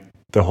find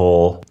the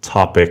whole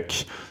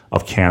topic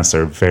of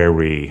cancer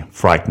very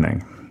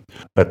frightening.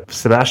 But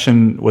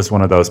Sebastian was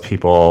one of those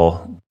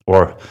people,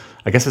 or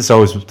I guess it's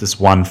always this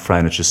one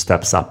friend that just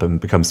steps up and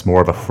becomes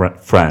more of a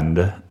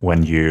friend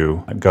when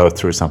you go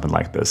through something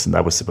like this. And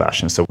that was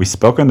Sebastian. So we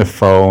spoke on the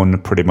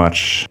phone pretty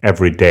much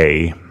every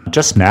day,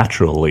 just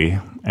naturally.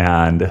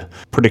 And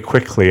pretty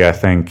quickly, I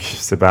think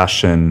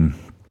Sebastian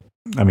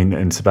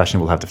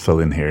will have to fill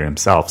in here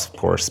himself, of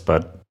course,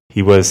 but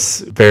he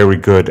was very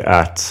good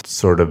at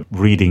sort of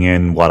reading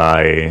in what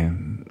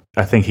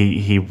I think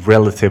he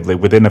relatively,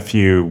 within a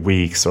few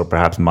weeks or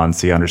perhaps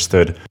months, he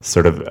understood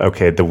sort of,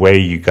 okay, the way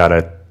you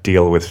gotta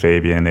deal with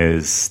Fabian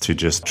is to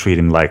just treat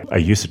him like I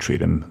used to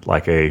treat him,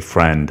 like a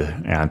friend,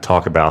 and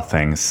talk about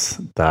things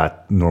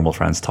that normal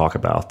friends talk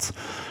about.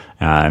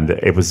 And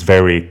it was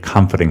very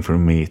comforting for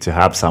me to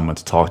have someone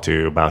to talk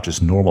to about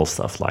just normal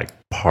stuff like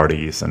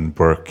parties and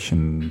work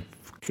and,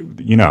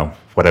 you know,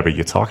 whatever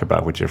you talk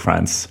about with your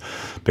friends.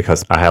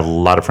 Because I have a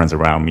lot of friends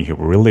around me who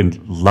were really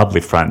lovely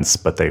friends,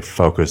 but they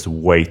focused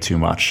way too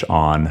much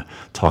on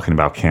talking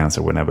about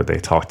cancer whenever they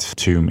talked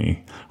to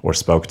me or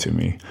spoke to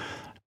me.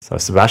 So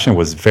Sebastian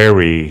was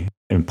very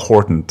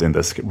important in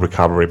this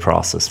recovery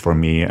process for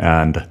me,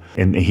 and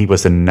he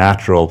was a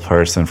natural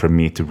person for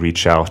me to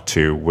reach out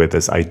to with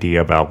this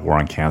idea about war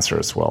on cancer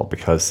as well,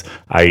 because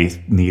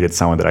I needed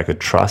someone that I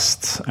could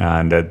trust,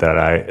 and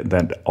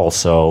that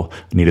also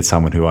needed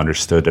someone who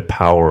understood the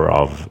power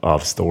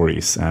of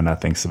stories, and I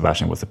think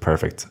Sebastian was the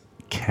perfect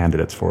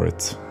candidate for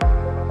it.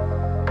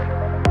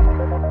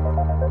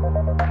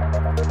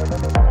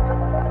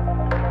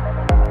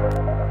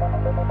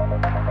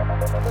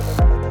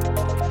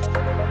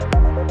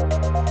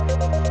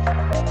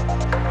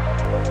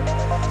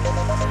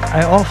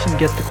 I often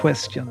get the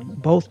question,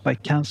 both by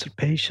cancer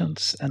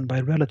patients and by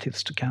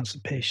relatives to cancer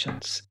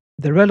patients.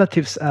 The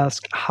relatives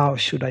ask, how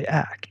should I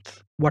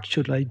act? What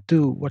should I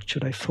do? What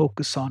should I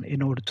focus on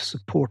in order to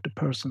support the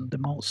person the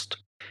most?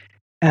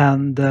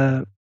 And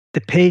the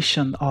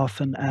patient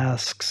often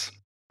asks,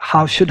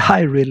 how should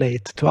I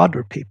relate to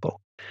other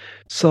people?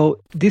 So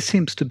this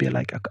seems to be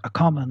like a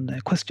common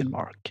question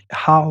mark.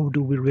 How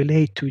do we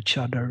relate to each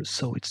other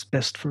so it's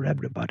best for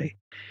everybody?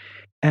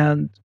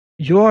 And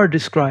you're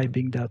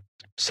describing that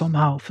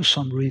somehow, for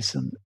some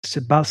reason,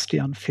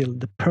 Sebastian filled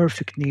the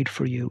perfect need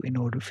for you in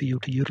order for you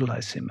to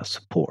utilize him as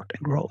support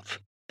and growth.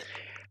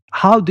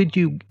 How did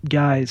you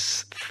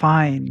guys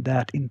find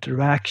that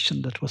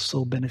interaction that was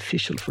so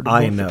beneficial for the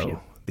both of you? I know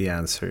the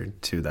answer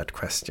to that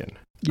question,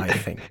 I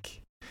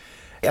think.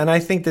 And I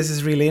think this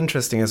is really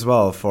interesting as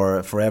well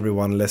for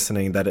everyone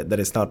listening that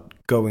is not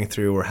going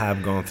through or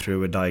have gone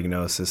through a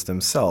diagnosis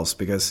themselves,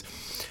 because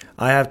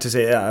I have to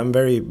say I'm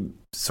very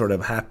sort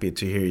of happy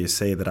to hear you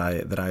say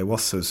that I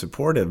was so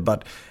supportive.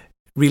 But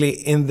really,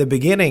 in the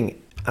beginning,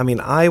 I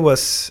mean, I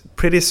was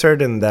pretty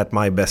certain that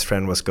my best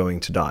friend was going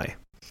to die.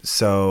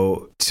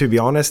 So to be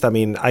honest, I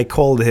mean, I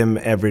called him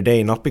every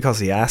day, not because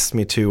he asked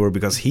me to or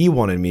because he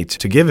wanted me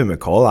to give him a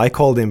call. I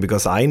called him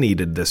because I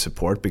needed the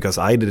support, because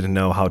I didn't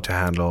know how to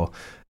handle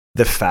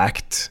the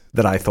fact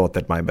that I thought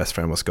that my best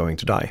friend was going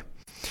to die.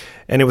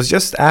 And it was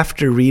just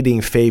after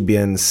reading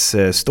Fabian's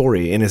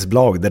story in his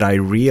blog that I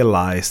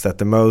realized that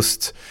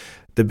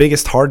the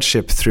biggest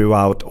hardship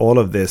throughout all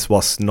of this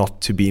was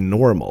not to be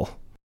normal.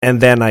 And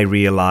then I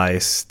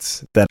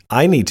realized that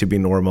I need to be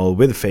normal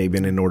with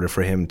Fabian in order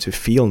for him to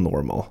feel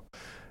normal.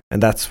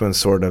 And that's when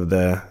sort of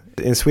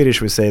in Swedish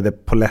we say the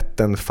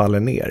polletten faller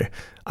ner.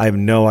 I have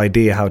no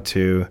idea how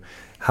to,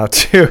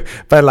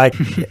 but like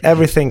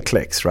everything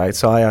clicks, right?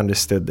 So I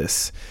understood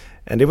this.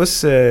 And it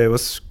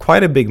was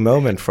quite a big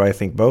moment for, I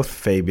think, both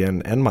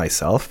Fabian and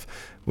myself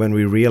when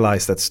we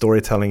realized that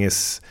storytelling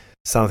is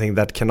something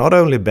that can not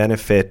only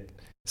benefit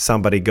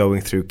somebody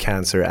going through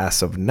cancer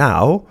as of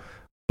now,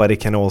 but it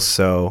can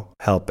also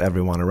help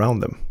everyone around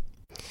them.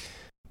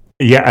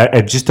 Yeah,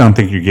 I just don't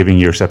think you're giving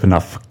yourself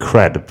enough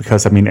credit,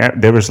 because, I mean,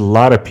 there was a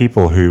lot of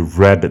people who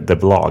read the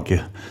blog,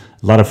 a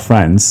lot of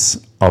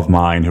friends of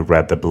mine who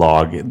read the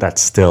blog that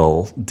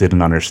still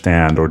didn't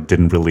understand or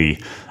didn't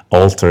really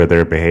alter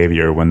their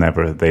behavior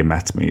whenever they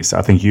met me. So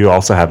I think you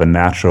also have a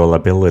natural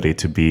ability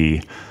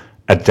to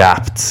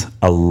adapt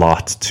a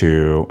lot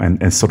to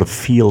and sort of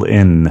feel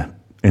in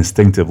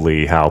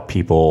instinctively how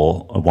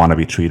people want to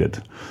be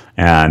treated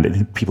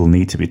and people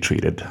need to be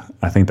treated.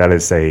 I think that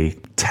is a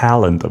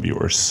talent of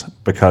yours,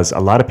 because a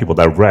lot of people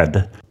that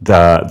read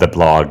the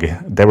blog,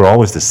 they were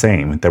always the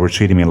same. They were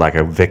treating me like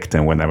a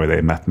victim whenever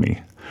they met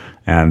me.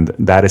 And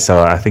that is,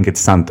 I think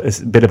it's a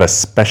bit of a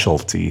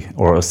specialty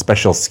or a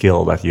special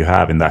skill that you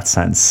have in that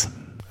sense.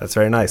 That's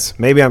very nice.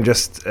 Maybe I'm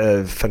just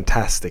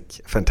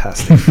fantastic.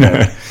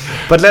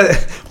 But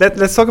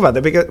let's talk about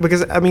that,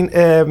 because I mean,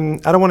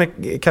 I don't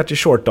want to cut you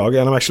short, Dag,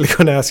 and I'm actually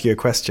going to ask you a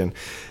question.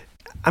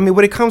 I mean,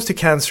 when it comes to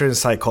cancer and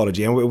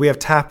psychology, and we have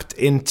tapped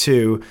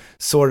into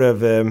sort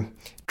of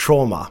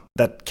trauma,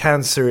 that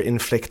cancer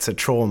inflicts a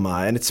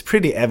trauma, and it's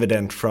pretty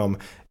evident from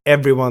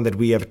everyone that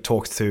we have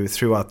talked to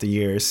throughout the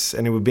years,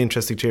 and it would be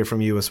interesting to hear from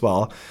you as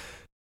well.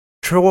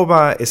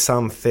 Trauma is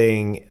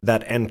something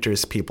that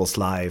enters people's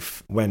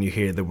life when you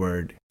hear the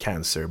word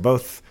cancer,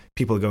 both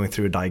people going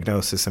through a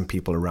diagnosis and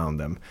people around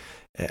them.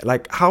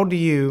 Like, how would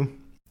you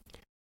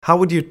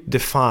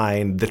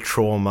define the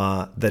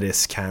trauma that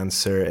is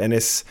cancer? And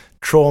is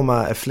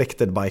trauma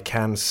afflicted by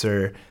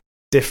cancer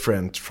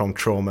different from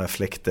trauma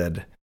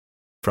afflicted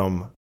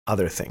from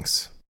other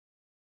things?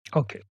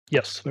 Okay,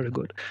 yes, very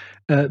good.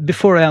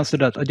 Before I answer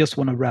that, I just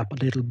want to wrap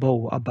a little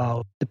bow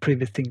about the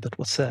previous thing that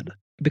was said,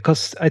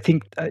 because I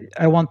think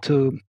I want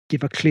to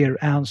give a clear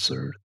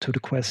answer to the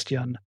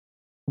question,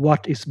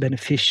 what is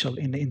beneficial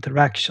in the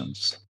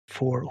interactions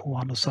for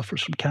one who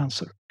suffers from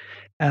cancer?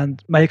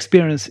 And my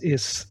experience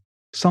is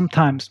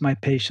sometimes my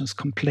patients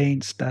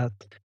complain that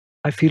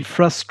I feel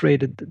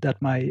frustrated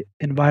that my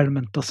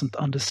environment doesn't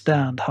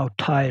understand how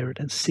tired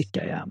and sick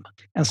I am.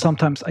 And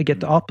sometimes I get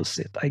the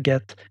opposite.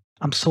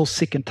 I'm so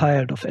sick and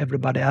tired of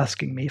everybody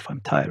asking me if I'm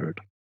tired.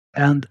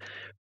 And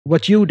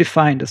what you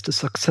defined as the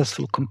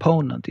successful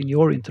component in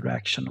your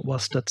interaction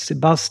was that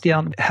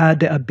Sebastian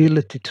had the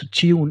ability to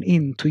tune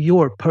in to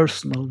your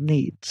personal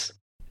needs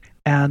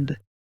and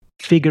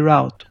figure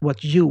out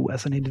what you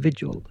as an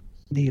individual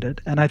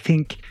needed. And I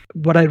think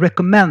what I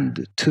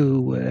recommend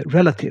to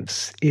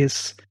relatives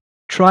is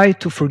try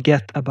to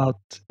forget about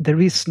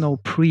there is no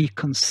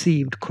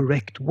preconceived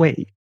correct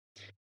way.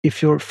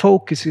 If your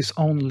focus is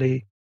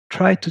only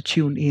try to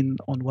tune in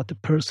on what the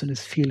person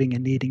is feeling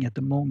and needing at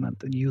the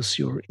moment and use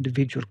your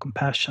individual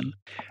compassion,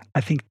 I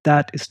think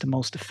that is the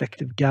most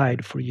effective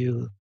guide for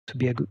you to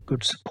be a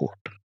good support.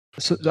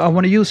 So I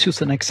want to use you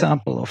as an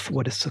example of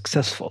what is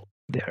successful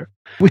there.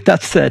 With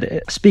that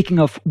said, speaking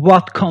of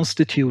what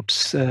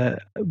constitutes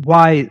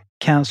why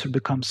cancer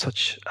becomes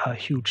such a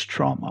huge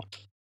trauma,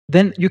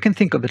 then you can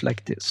think of it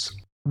like this.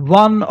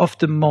 One of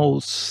the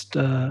most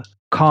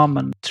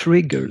common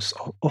triggers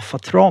of a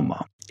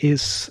trauma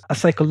is a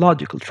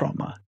psychological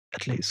trauma,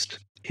 at least,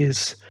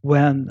 is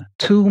when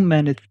too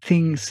many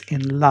things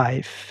in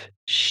life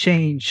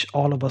change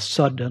all of a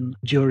sudden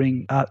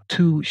during a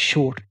too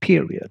short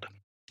period.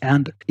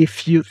 And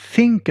if you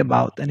think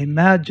about and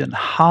imagine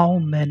how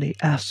many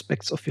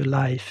aspects of your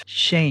life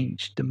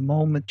change the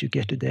moment you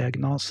get a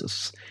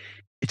diagnosis,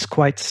 it's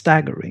quite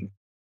staggering.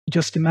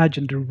 Just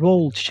imagine the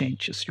role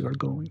changes you are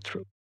going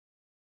through.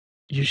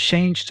 You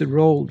change the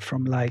role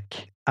from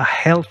like a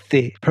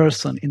healthy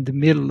person in the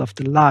middle of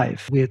the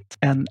life with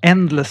an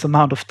endless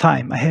amount of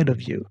time ahead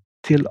of you,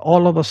 till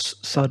all of a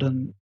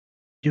sudden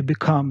you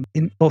become,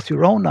 in both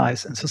your own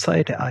eyes and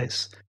society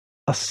eyes,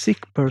 a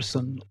sick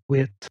person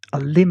with a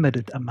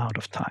limited amount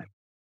of time.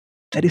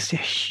 That is a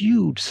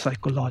huge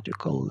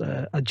psychological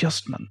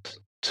adjustment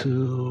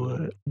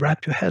to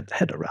wrap your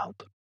head around.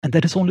 And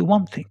that is only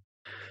one thing.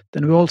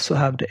 Then we also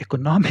have the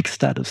economic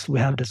status, we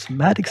have the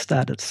somatic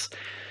status.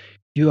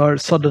 You are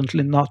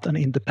suddenly not an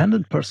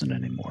independent person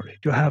anymore.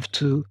 You have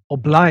to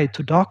oblige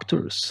to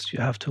doctors. You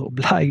have to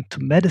oblige to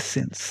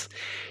medicines.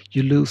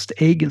 You lose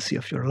the agency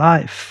of your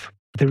life.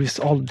 There is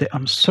all the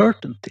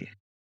uncertainty.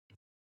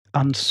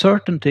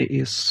 Uncertainty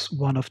is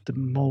one of the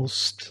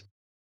most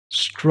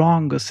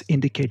strongest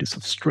indicators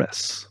of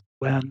stress.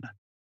 When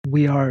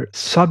we are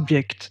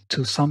subject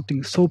to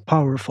something so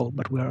powerful,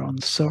 but we are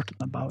uncertain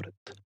about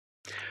it.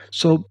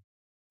 So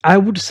I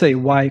would say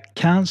why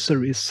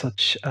cancer is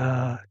such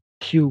a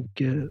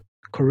huge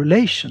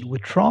correlation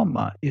with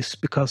trauma is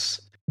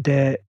because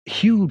the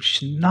huge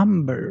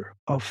number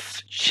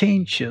of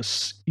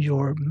changes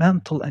your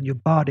mental and your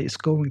body is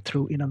going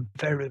through in a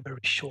very,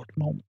 very short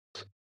moment.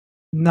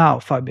 Now,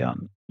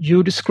 Fabian,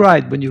 you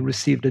described when you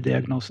received the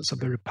diagnosis a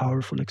very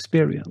powerful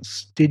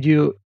experience. Did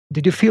you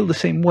Did you feel the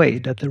same way,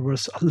 that there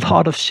was a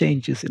lot of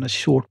changes in a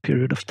short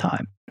period of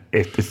time?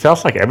 It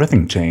felt like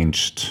everything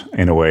changed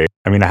in a way.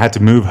 I mean, I had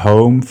to move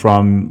home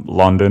from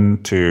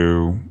London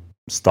to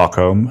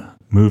Stockholm,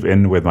 move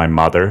in with my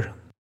mother,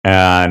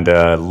 and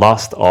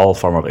lost all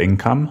form of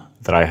income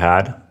that I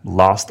had,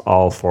 lost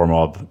all form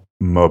of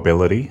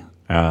mobility,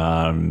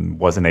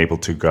 wasn't able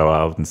to go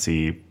out and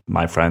see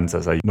my friends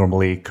as I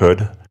normally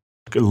could,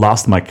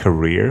 lost my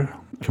career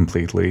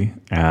completely,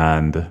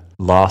 and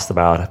lost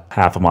about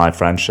half of my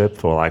friendship,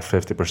 for like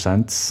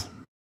 50%,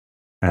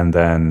 and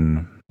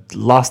then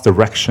lost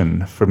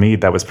direction. For me,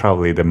 that was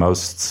probably the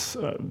most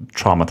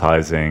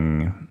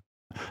traumatizing.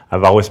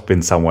 I've always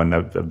been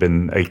I've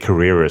been a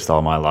careerist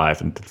all my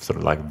life, and sort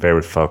of like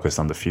very focused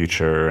on the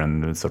future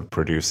and sort of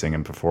producing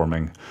and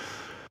performing.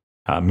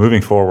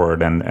 Moving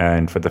forward,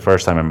 and for the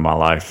first time in my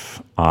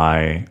life,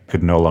 I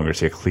could no longer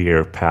see a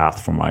clear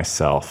path for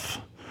myself,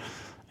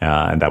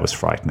 and that was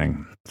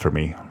frightening for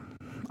me.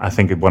 I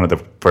think one of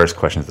the first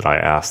questions that I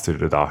asked to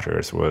the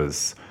doctors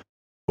was,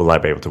 will I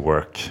be able to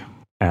work?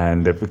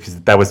 And because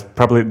that was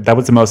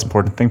the most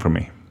important thing for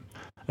me,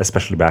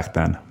 especially back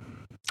then.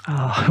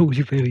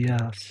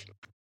 Yes.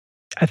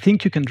 I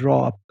think you can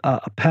draw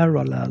a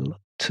parallel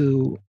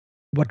to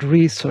what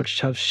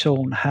research has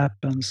shown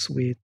happens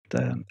with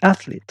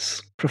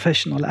athletes,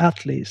 professional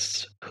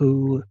athletes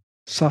who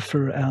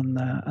suffer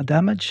a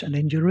damage, an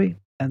injury,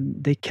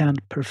 and they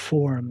can't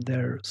perform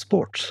their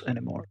sports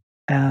anymore.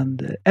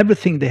 And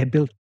everything they have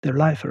built their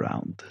life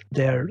around,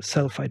 their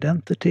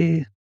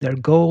self-identity, their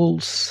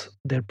goals,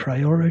 their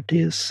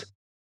priorities,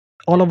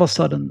 all of a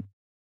sudden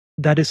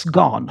that is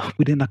gone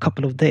within a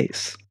couple of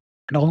days.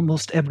 And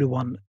almost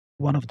everyone,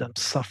 one of them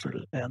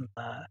suffered an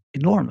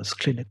enormous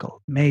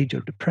clinical major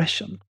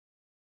depression,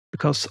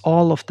 because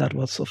all of that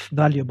was of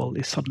valuable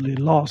is suddenly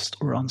lost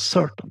or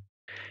uncertain.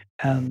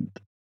 And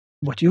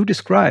what you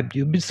described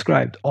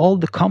all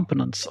the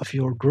components of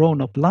your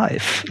grown-up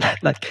life,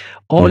 like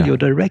all your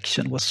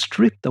direction was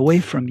stripped away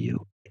from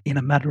you in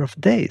a matter of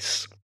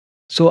days.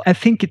 So I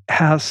think it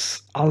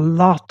has a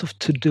lot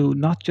to do,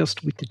 not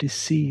just with the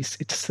disease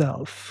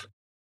itself,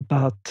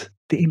 but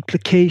the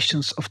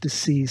implications of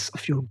disease,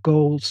 of your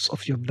goals,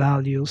 of your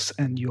values,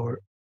 and your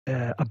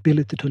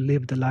ability to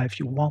live the life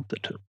you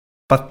wanted to.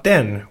 But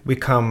then we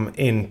come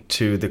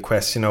into the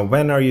question of,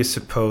 when are you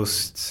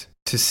supposed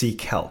to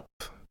seek help?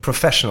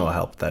 Professional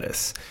help, that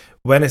is.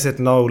 When is it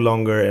no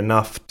longer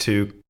enough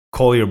to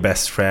call your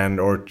best friend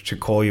or to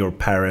call your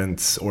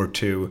parents or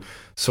to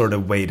sort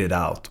of wait it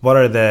out? What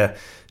are the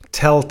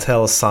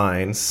telltale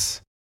signs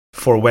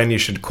for when you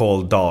should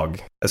call DOG,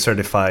 a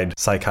certified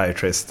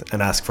psychiatrist,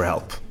 and ask for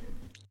help?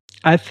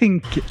 I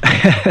think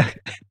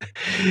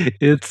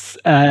it's.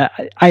 I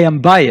am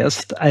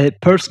biased. I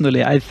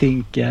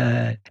think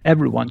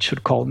everyone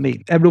should call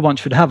me. Everyone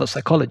should have a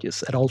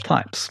psychologist at all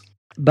times.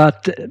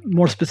 But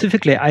more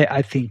specifically,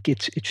 I think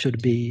it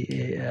should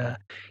be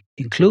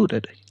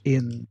included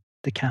in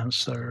the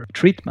cancer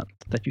treatment,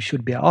 that you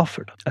should be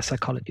offered a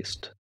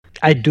psychologist.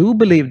 I do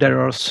believe there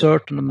are a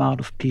certain amount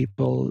of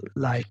people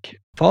like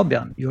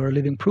Fabian, you're a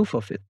living proof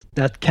of it,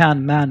 that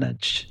can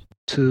manage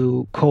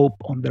to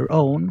cope on their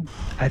own.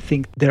 I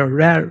think there are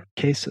rare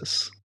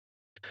cases.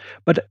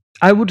 But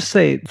I would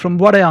say, from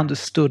what I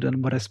understood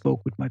and what I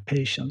spoke with my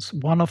patients,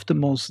 one of the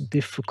most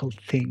difficult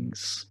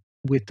things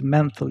with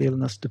mental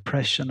illness,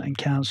 depression, and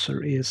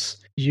cancer is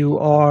you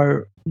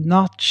are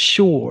not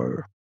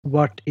sure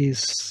what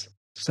is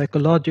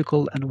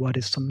psychological and what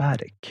is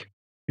somatic.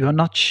 You are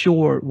not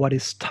sure what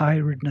is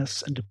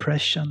tiredness and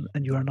depression,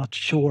 and you are not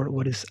sure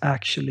what is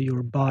actually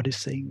your body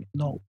saying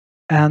no.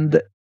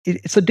 And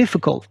it's a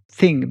difficult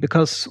thing,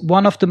 because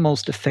one of the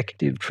most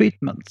effective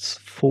treatments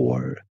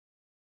for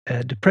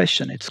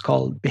depression, it's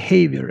called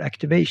behavior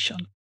activation.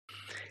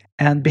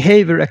 And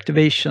behavior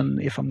activation,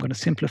 if I'm going to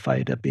simplify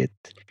it a bit,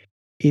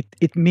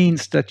 it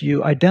means that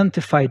you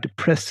identify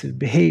depressive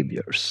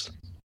behaviors,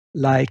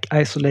 like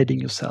isolating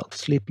yourself,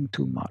 sleeping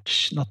too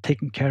much, not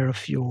taking care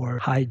of your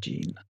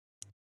hygiene,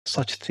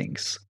 such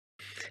things.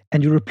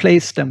 And you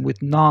replace them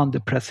with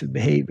non-depressive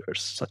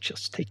behaviors, such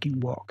as taking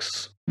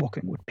walks,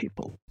 walking with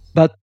people.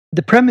 But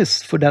the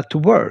premise for that to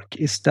work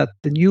is that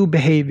the new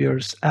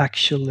behaviors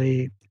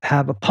actually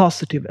have a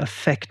positive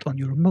effect on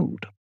your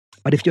mood.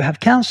 But if you have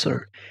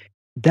cancer,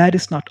 that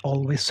is not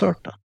always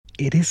certain.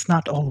 It is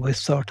not always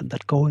certain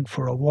that going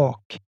for a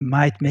walk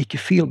might make you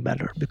feel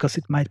better, because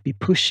it might be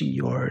pushing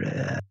your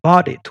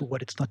body to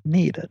what it's not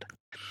needed.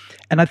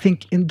 And I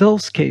think in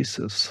those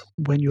cases,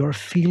 when you are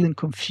feeling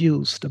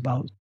confused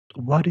about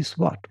what is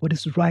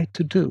right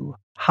to do,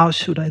 how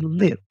should I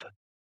live?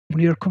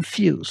 When you're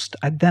confused,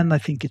 then I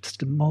think it's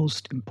the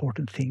most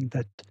important thing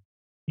that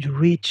you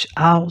reach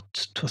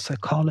out to a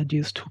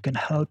psychologist who can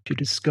help you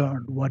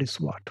discern what is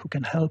what, who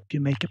can help you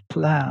make a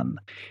plan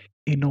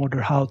in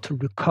order how to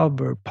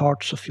recover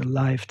parts of your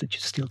life that you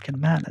still can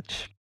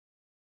manage.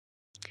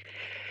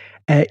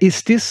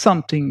 Is this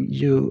something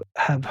you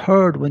have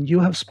heard when you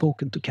have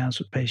spoken to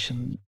cancer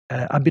patients?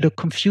 A bit of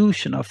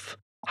confusion of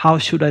how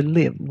should I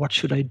live? What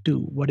should I do?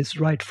 What is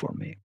right for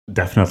me?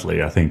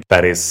 Definitely. I think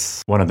that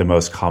is one of the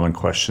most common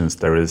questions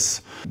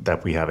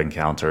that we have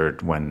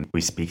encountered when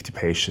we speak to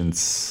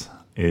patients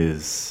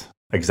is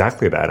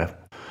exactly that.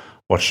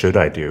 What should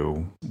I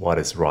do? What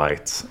is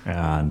right?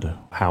 And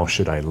how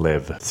should I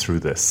live through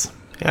this?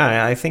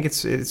 Yeah, I think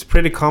it's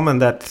pretty common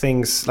that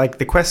things like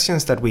the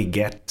questions that we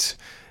get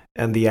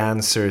and the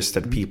answers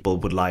that people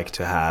would like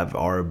to have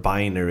are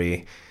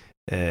binary.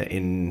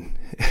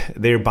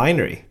 They're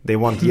binary. They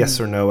want yes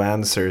or no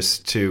answers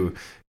to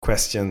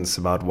questions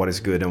about what is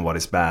good and what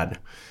is bad.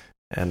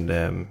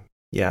 And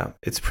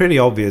it's pretty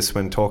obvious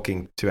when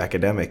talking to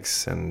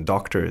academics and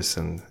doctors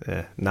and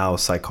now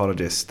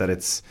psychologists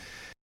that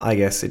I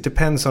guess it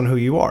depends on who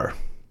you are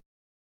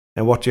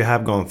and what you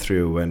have gone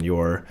through and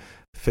your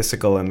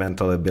physical and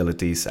mental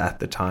abilities at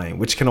the time,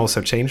 which can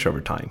also change over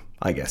time,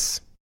 I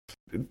guess.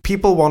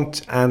 People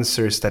want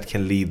answers that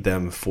can lead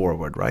them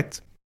forward,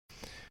 right?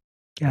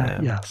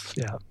 Yes.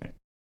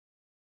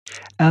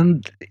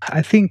 And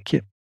I think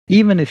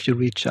even if you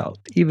reach out,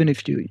 even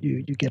if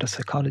you get a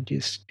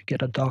psychologist, you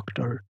get a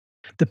doctor,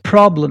 the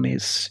problem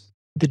is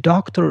the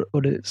doctor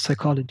or the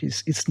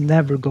psychologist is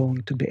never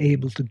going to be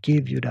able to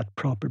give you that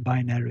proper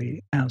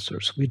binary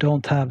answers. We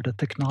don't have the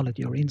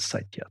technology or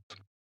insight yet.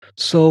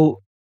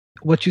 So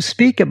what you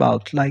speak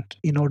about, like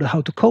in order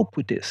how to cope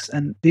with this,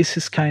 and this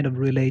is kind of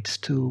relates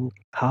to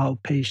how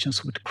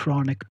patients with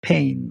chronic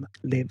pain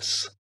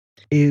lives,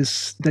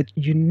 is that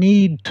you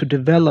need to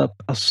develop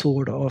a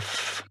sort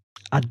of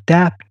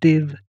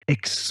adaptive,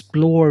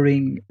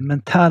 exploring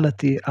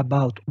mentality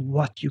about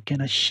what you can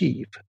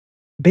achieve.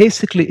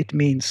 Basically, it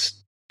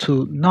means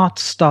to not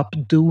stop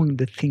doing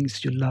the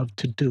things you love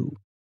to do.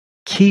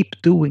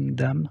 Keep doing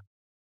them,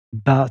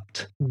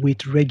 but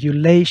with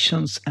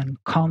regulations and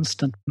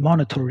constant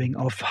monitoring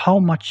of how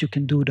much you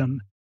can do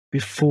them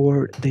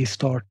before they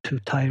start to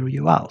tire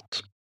you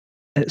out.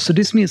 So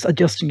this means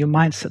adjusting your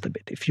mindset a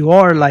bit. If you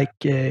are like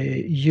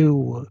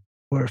you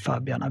were,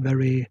 Fabian, a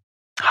very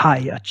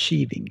high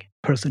achieving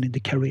person in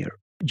the career,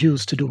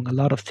 used to doing a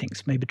lot of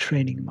things, maybe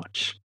training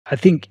much. I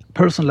think a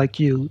person like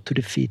you, to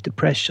defeat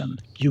depression,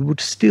 you would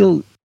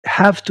still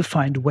have to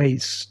find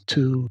ways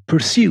to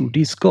pursue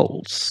these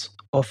goals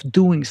of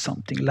doing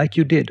something like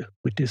you did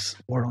with this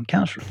war on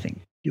cancer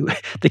thing.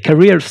 The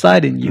career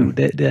side in you,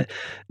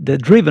 the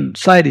driven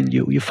side in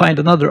you, you find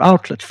another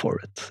outlet for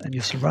it and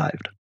you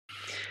survived.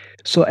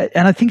 So,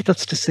 and I think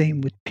that's the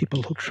same with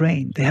people who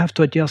train. They have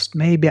to adjust.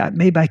 Maybe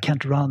I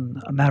can't run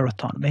a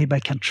marathon. Maybe I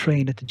can't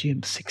train at the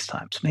gym 6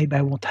 times. Maybe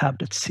I won't have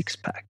that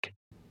 6-pack.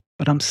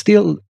 But I'm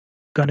still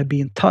going to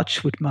be in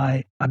touch with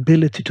my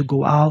ability to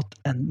go out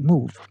and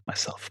move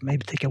myself,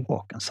 maybe take a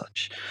walk and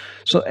such.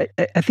 So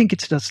I think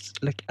it's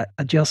just like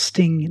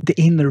adjusting the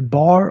inner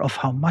bar of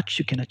how much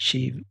you can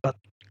achieve, but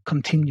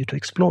continue to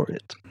explore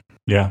it.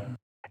 Yeah.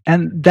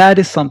 And that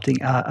is something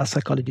a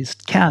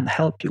psychologist can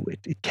help you with.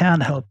 It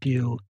can help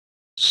you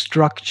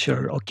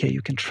structure, okay,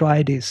 you can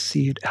try this,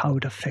 see how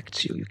it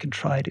affects you. You can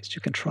try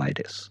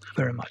this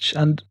very much.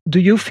 And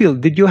did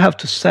you have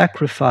to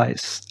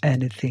sacrifice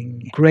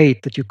anything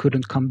great that you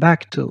couldn't come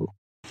back to,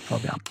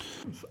 Fabian?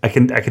 I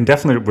can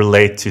definitely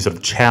relate to sort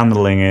of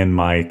channeling in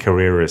my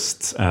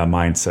careerist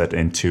mindset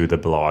into the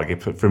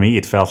blog. For me,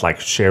 it felt like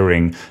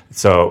sharing.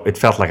 So it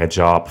felt like a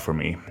job for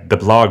me. The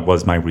blog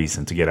was my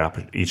reason to get up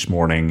each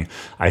morning.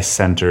 I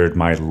centered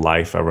my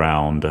life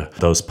around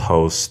those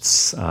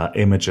posts,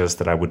 images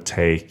that I would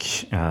take,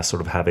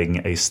 sort of having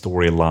a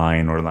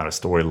storyline, or not a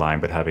storyline,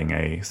 but having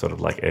a sort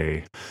of like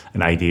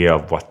an idea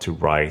of what to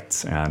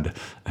write. And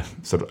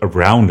sort of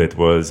around it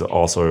was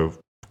also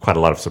quite a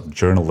lot of sort of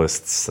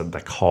journalists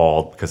that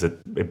called, because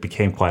it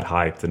became quite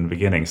hyped in the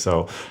beginning.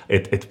 So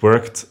it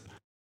worked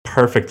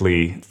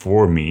perfectly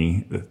for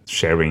me,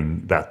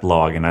 sharing that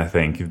blog. And I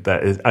think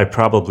that I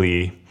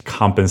probably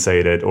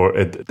compensated, or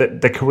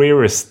the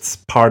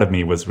careerist part of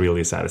me was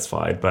really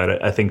satisfied.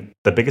 But I think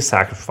the biggest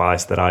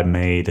sacrifice that I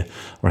made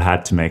or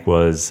had to make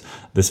was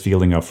this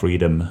feeling of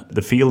freedom,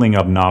 the feeling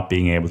of not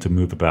being able to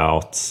move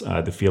about,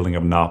 the feeling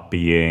of not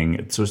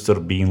being, sort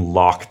of being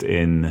locked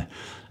in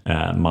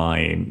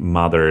my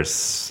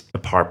mother's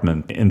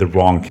apartment in the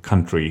wrong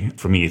country.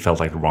 For me, it felt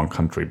like the wrong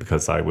country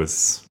because I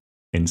was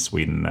in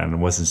Sweden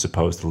and wasn't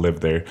supposed to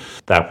live there.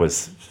 That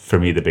was, for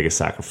me, the biggest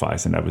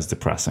sacrifice, and that was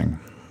depressing.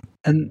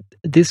 And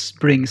this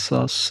brings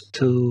us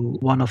to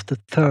one of the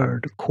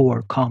third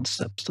core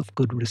concepts of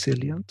good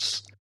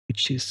resilience,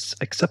 which is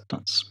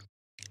acceptance.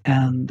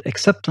 And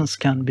acceptance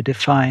can be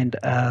defined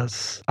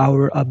as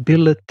our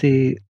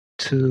ability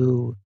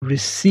to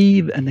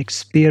receive and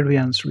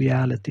experience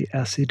reality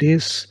as it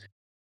is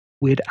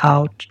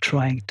without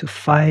trying to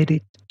fight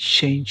it,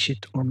 change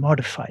it, or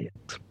modify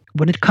it.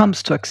 When it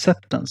comes to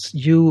acceptance,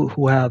 you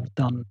who have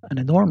done an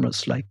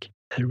enormous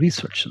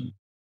research and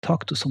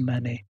talked to so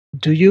many,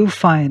 do you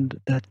find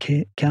that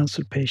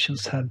cancer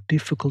patients have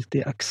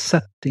difficulty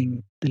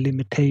accepting the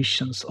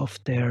limitations of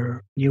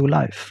their new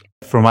life?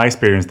 From my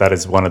experience, that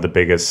is one of the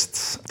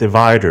biggest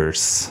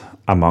dividers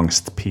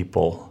amongst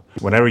people.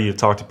 Whenever you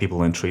talk to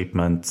people in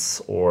treatment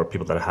or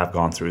people that have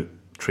gone through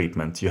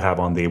treatment. You have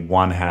on the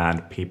one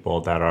hand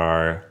people that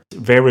are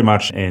very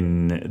much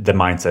in the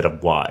mindset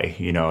of why.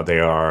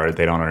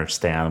 They don't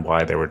understand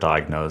why they were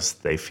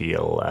diagnosed. They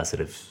feel as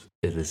if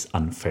it is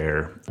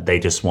unfair. They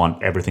just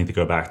want everything to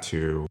go back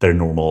to their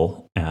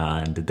normal,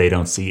 and they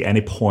don't see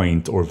any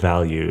point or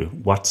value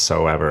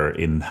whatsoever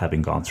in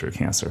having gone through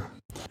cancer.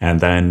 And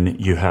then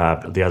you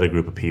have the other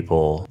group of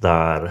people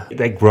that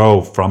they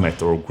grow from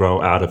it or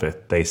grow out of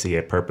it. They see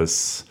a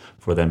purpose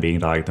for them being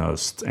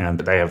diagnosed, and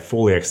they have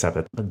fully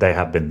accepted that they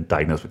have been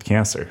diagnosed with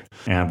cancer.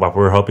 And what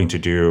we're hoping to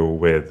do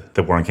with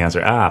the War on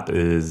Cancer app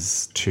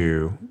is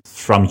to,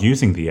 from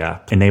using the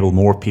app, enable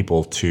more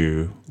people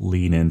to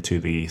lean into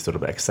the sort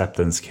of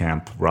acceptance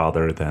camp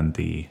rather than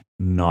the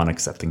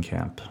non-accepting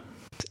camp.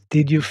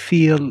 Did you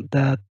feel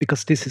that,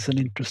 because this is an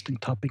interesting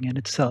topic in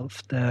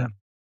itself, the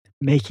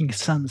making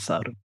sense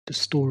out of the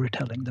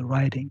storytelling, the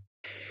writing,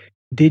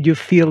 did you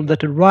feel that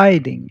the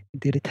writing,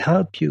 did it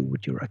help you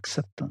with your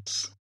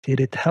acceptance? Did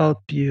it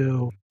help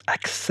you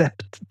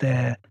accept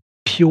the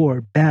pure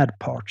bad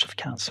parts of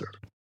cancer?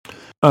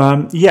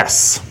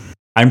 Yes.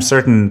 I'm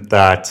certain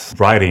that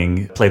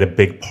writing played a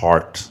big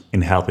part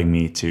in helping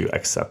me to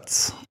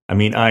accept.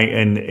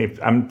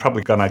 I'm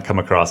probably going to come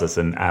across as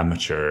an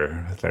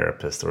amateur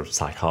therapist or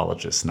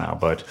psychologist now,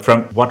 but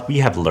from what we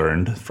have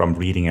learned from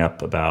reading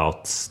up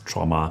about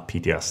trauma,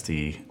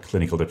 PTSD,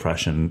 clinical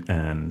depression,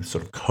 and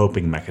sort of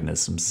coping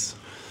mechanisms,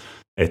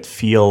 it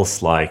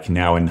feels like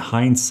now in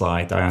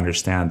hindsight, I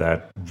understand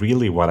that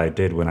really what I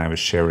did when I was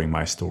sharing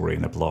my story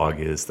in a blog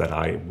is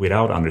that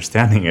without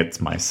understanding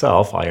it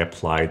myself, I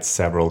applied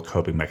several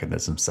coping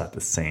mechanisms at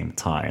the same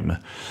time.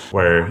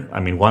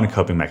 One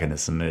coping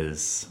mechanism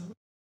is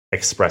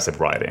expressive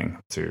writing,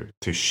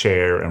 to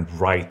share and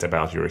write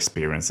about your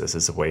experiences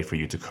is a way for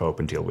you to cope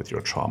and deal with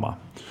your trauma.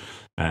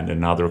 And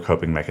another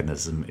coping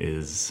mechanism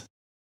is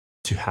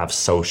to have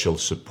social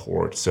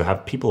support, so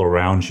have people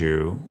around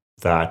you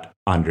that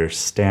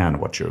understand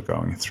what you're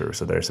going through.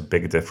 So there's a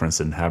big difference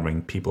in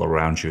having people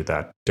around you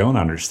that don't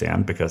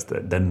understand, because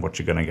then what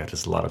you're going to get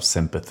is a lot of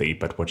sympathy.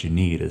 But what you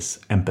need is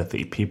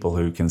empathy. People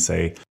who can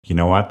say, you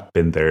know what,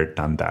 been there,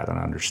 done that, and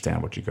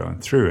understand what you're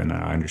going through, and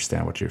I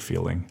understand what you're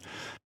feeling.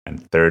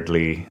 And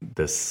thirdly,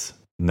 this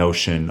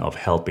notion of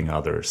helping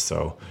others.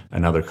 So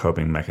another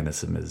coping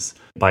mechanism is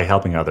by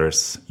helping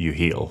others, you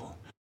heal.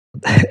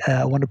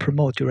 I want to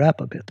promote your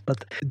app a bit,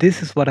 but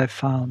this is what I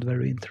found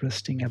very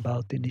interesting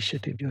about the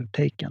initiative you have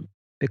taken.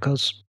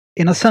 Because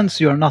in a sense,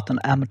 you are not an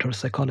amateur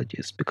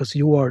psychologist, because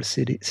you are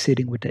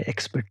sitting with the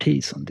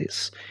expertise on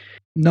this.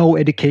 No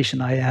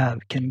education I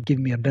have can give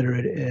me a better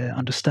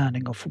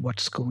understanding of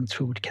what's going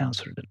through with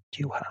cancer than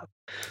you have.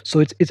 So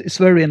it's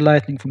very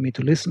enlightening for me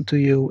to listen to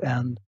you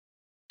and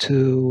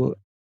to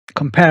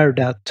compare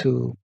that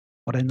to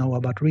what I know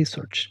about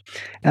research.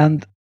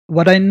 And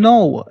what I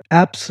know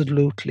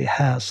absolutely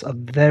has a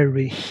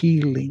very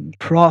healing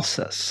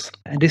process,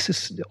 and this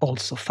is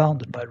also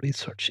founded by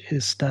research,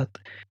 is that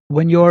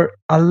when you're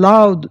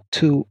allowed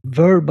to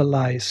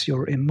verbalize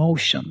your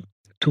emotion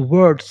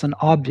towards an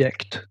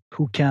object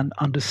who can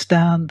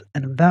understand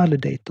and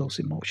validate those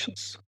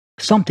emotions,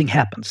 something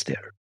happens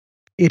there.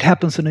 It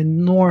happens an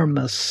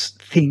enormous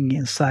thing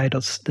inside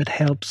us that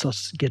helps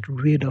us get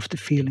rid of the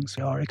feelings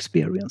we are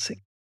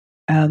experiencing.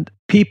 And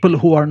people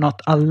who are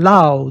not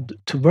allowed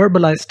to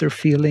verbalize their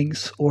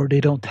feelings, or they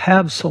don't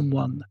have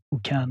someone who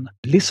can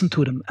listen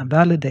to them and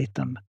validate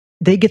them,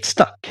 they get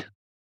stuck.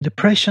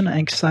 Depression and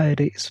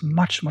anxiety is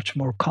much, much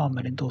more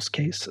common in those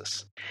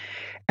cases.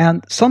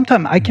 And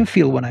sometimes I can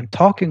feel when I'm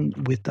talking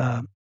with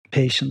a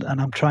patient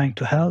and I'm trying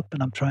to help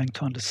and I'm trying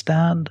to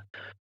understand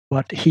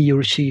what he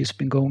or she has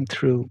been going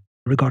through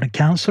regarding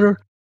cancer,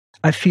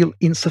 I feel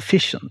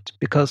insufficient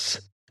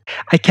because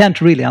I can't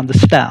really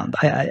understand.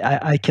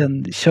 I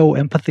can show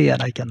empathy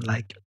and I can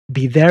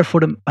be there for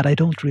them, but I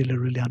don't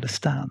really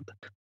understand.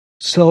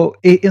 So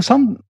in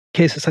some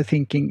cases, I'm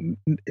thinking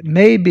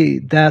maybe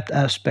that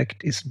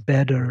aspect is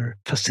better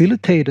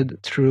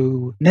facilitated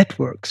through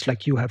networks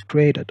like you have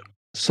created.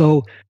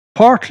 So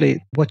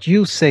partly what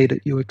you say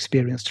that you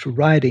experienced through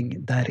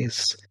writing, that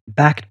is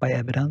backed by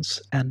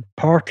evidence, and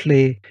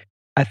partly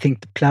I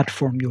think the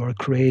platform you are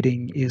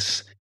creating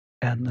is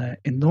an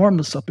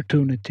enormous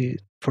opportunity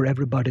for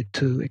everybody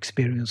to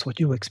experience what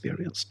you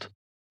experienced.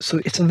 So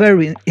it's a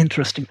very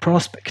interesting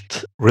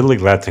prospect. Really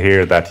glad to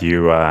hear that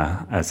you,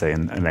 as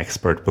an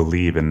expert,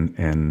 believe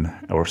in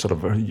or sort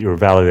of you're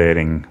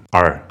validating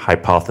our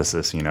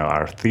hypothesis,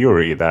 our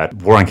theory that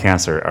War on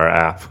Cancer, our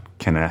app,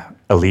 can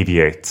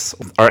alleviate.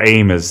 Our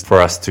aim is for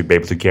us to be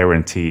able to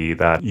guarantee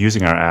that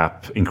using our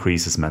app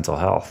increases mental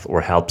health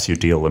or helps you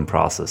deal and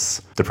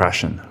process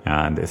depression.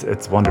 And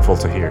it's wonderful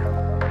to hear.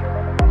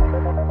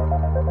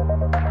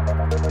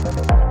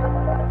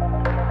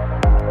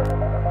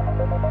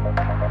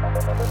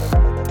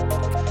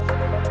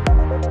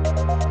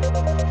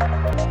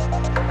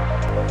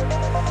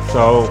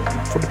 So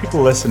for the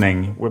people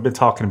listening, we've been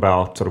talking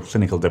about sort of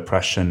clinical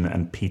depression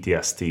and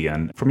PTSD.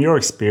 And from your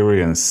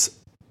experience,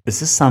 Is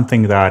this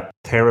something that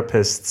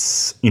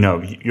therapists,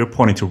 you're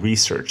pointing to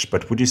research,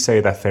 but would you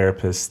say that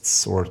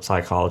therapists or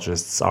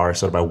psychologists are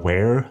sort of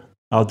aware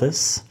of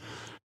this?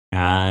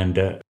 And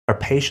are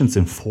patients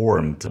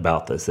informed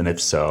about this? And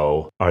if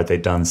so, are they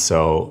done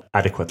so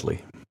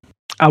adequately?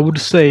 I would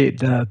say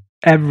that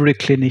every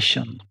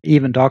clinician,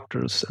 even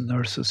doctors and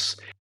nurses,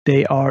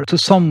 they are to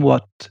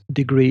somewhat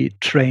degree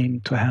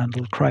trained to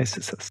handle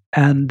crises.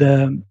 And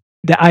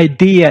the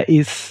idea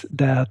is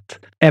that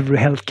every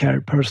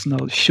healthcare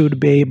personnel should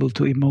be able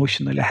to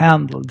emotionally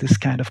handle this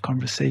kind of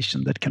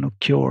conversation that can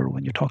occur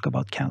when you talk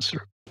about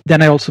cancer.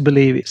 Then I also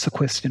believe it's a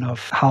question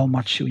of how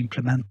much you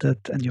implement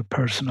it and your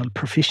personal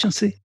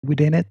proficiency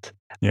within it.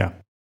 Yeah.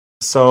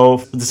 So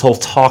this whole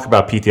talk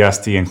about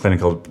PTSD and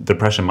clinical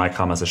depression might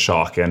come as a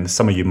shock. And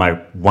some of you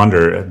might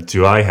wonder,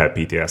 do I have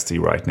PTSD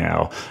right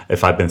now?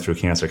 If I've been through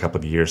cancer a couple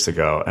of years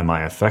ago, am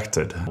I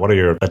affected? What are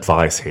your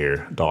advice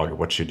here, Dag?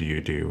 What should you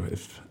do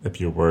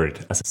if you're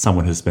worried as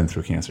someone who's been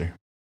through cancer?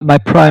 My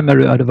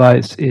primary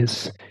advice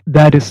is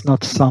that is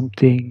not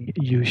something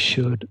you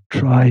should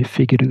try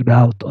figuring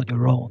out on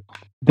your own.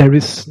 There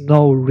is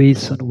no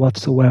reason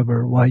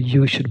whatsoever why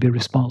you should be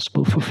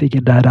responsible for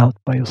figuring that out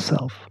by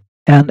yourself.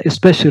 And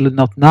especially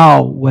not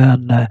now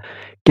when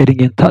getting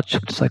in touch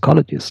with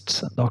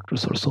psychologists and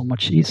doctors are so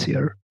much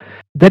easier.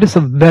 That is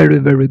a very,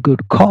 very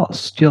good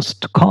cause,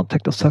 just to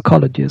contact a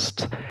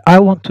psychologist. I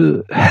want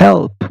to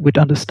help with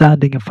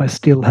understanding if I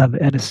still have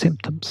any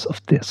symptoms of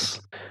this.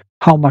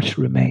 How much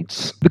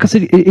remains? Because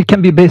it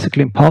can be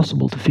basically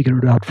impossible to figure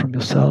it out from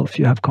yourself.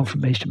 You have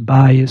confirmation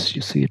bias,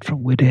 you see it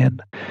from within.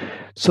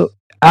 So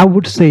I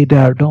would say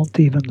there,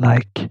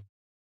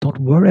 don't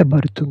worry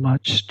about it too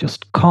much.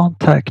 Just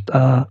contact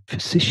a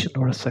physician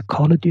or a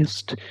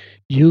psychologist.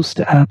 Use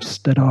the apps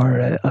that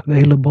are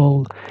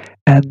available,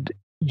 and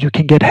you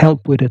can get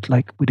help with it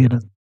within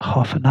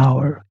half an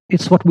hour.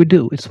 It's what we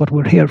do. It's what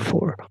we're here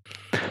for.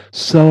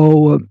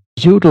 So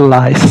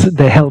utilize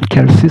the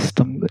healthcare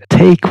system.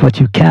 Take what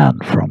you can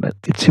from it.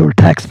 It's your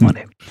tax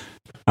money.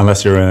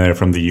 Unless you're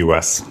from the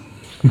US.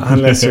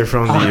 Unless you're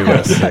from the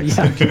US.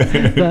 Exactly.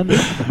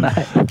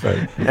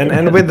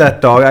 And with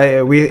that,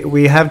 Dag,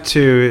 we have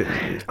to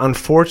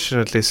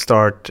unfortunately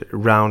start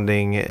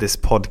rounding this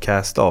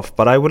podcast off.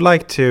 But I would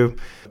like to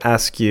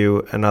ask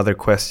you another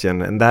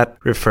question, and that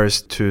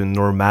refers to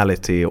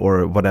normality,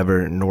 or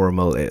whatever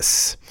normal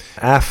is.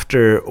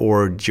 After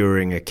or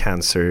during a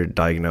cancer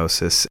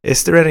diagnosis,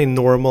 is there any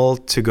normal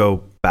to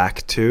go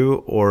back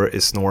to, or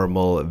is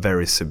normal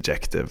very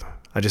subjective?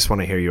 I just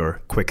want to hear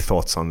your quick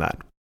thoughts on that.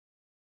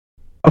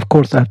 Of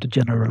course, I have to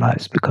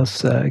generalize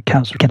because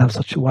cancer can have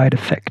such wide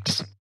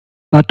effects.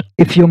 But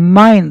if your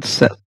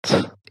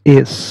mindset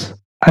is,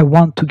 I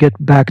want to get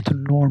back to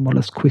normal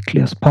as quickly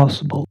as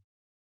possible,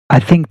 I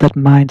think that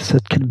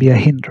mindset can be a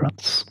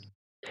hindrance.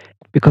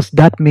 Because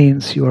that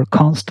means you are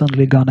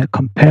constantly going to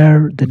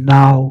compare the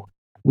now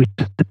with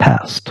the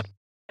past.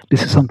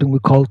 This is something we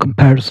call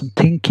comparison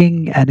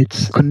thinking, and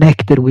it's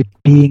connected with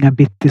being a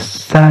bit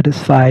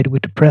dissatisfied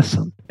with the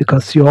present,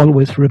 because you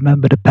always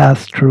remember the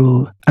past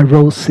through a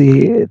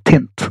rosy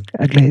tint,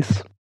 a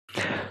glaze.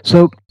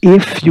 So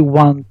if you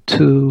want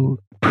to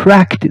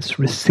practice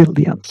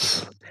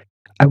resilience,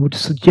 I would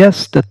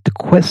suggest that the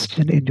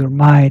question in your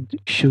mind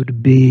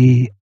should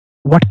be,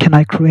 what can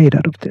I create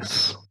out of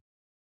this?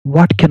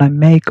 What can I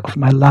make of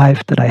my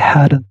life that I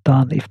hadn't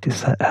done if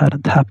this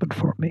hadn't happened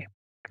for me?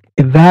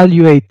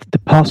 Evaluate the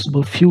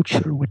possible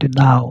future with the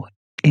now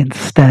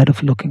instead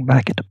of looking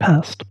back at the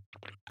past.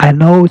 I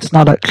know it's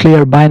not a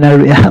clear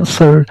binary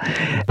answer,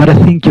 but I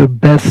think your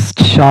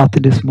best shot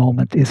in this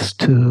moment is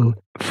to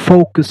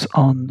focus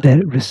on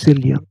the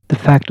resilient, the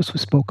factors we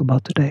spoke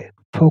about today.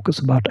 Focus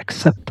about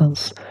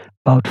acceptance,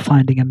 about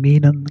finding a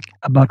meaning,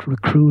 about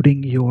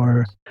recruiting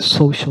your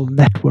social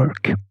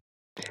network.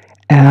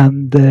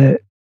 And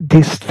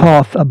this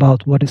thought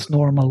about what is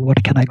normal,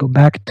 what can I go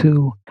back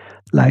to,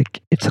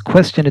 it's a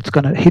question, it's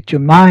going to hit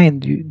your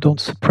mind. You don't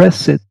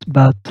suppress it,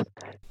 but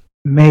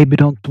maybe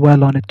don't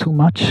dwell on it too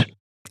much,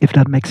 if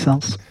that makes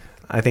sense.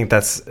 I think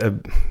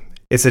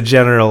it's a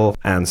general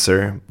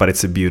answer, but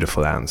it's a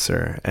beautiful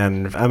answer.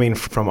 And I mean,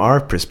 from our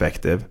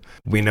perspective,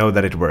 we know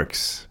that it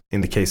works in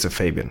the case of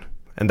Fabian.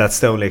 And that's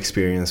the only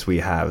experience we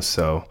have,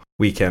 so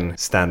we can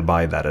stand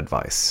by that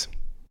advice.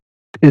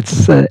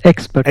 It's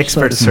expert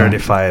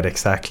certified,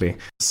 exactly.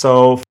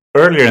 So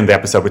earlier in the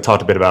episode, we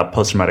talked a bit about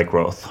post-traumatic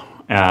growth.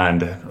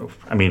 And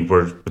I mean,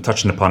 we're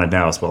touching upon it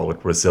now as well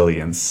with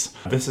resilience.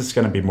 This is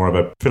going to be more of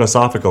a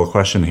philosophical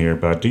question here,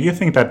 but do you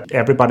think that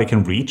everybody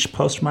can reach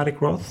post-traumatic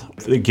growth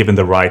given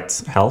the right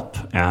help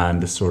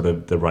and sort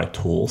of the right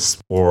tools?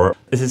 Or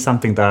is it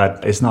something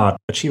that is not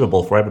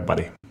achievable for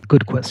everybody?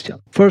 Good question.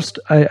 First,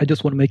 I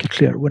just want to make it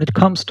clear. When it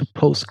comes to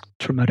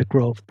post-traumatic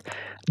growth,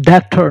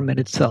 that term in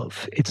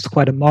itself, it's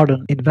quite a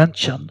modern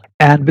invention.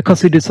 And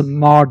because it is a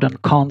modern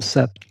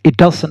concept, it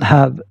doesn't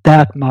have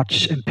that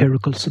much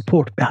empirical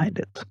support behind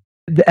it.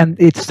 And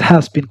it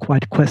has been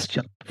quite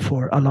questioned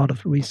for a lot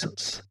of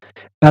reasons.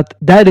 But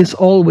that is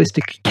always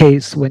the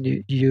case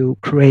when you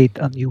create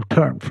a new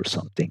term for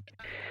something.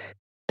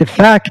 the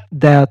fact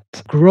that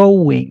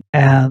growing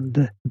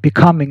and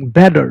becoming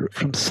better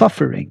from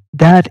suffering,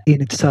 that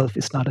in itself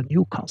is not a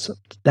new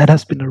concept. That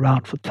has been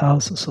around for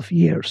thousands of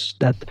years,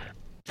 that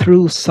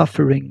through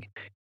suffering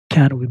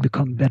can we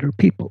become better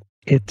people.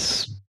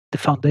 It's the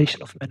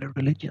foundation of many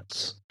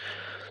religions.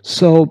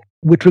 So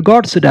with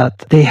regards to that,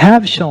 they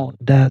have shown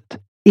that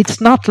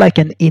it's not like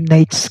an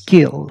innate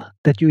skill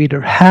that you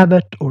either have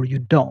it or you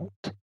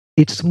don't.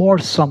 It's more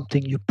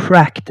something you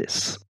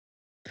practice.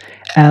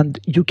 And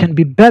you can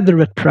be better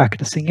at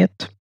practicing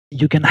it.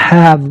 You can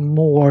have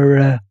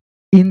more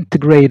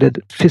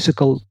integrated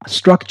physical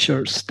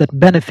structures that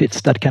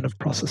benefits that kind of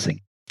processing.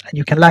 And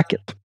you can lack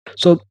it.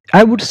 So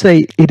I would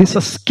say it is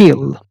a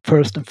skill,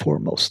 first and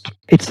foremost.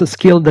 It's a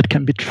skill that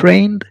can be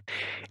trained.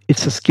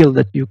 It's a skill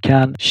that you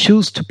can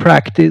choose to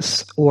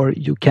practice, or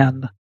you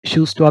can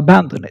choose to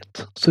abandon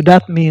it. So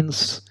that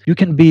means you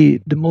can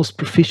be the most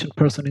proficient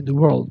person in the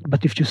world,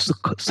 but if you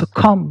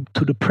succumb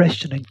to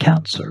depression and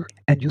cancer,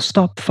 and you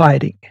stop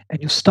fighting,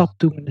 and you stop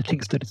doing the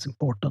things that is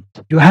important,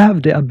 you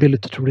have the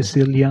ability to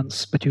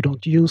resilience, but you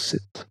don't use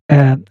it.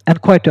 And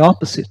quite the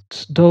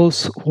opposite.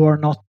 Those who are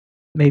not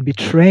maybe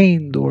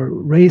trained or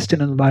raised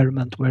in an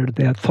environment where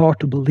they are taught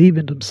to believe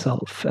in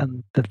themselves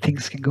and that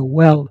things can go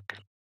well,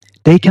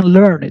 they can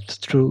learn it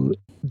through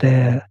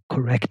the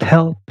correct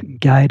help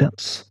and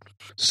guidance.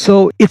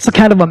 So it's a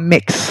kind of a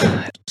mix.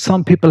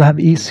 Some people have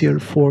easier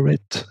for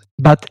it,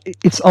 but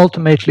it's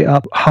ultimately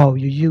up how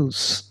you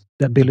use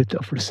the ability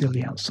of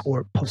resilience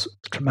or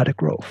post-traumatic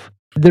growth.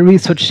 The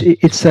research,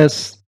 it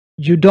says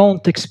you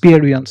don't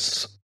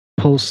experience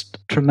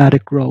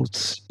post-traumatic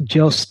growth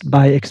just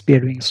by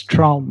experiencing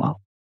trauma.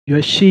 You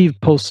achieve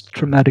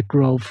post-traumatic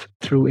growth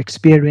through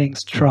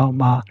experiencing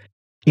trauma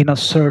in a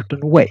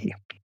certain way.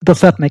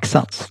 Does that make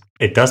sense?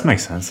 It does make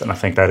sense. And I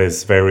think that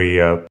is very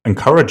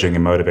encouraging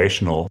and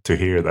motivational to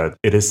hear that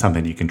it is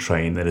something you can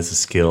train, that is a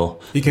skill.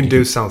 You can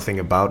do something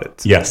about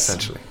it, yes,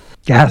 essentially.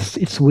 Yes,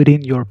 it's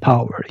within your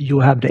power.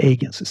 You have the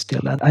agency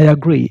still. And I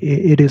agree,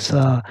 it is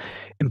a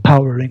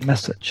empowering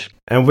message.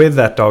 And with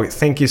that, Dag,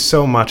 thank you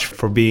so much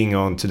for being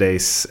on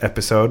today's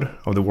episode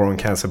of the War on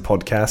Cancer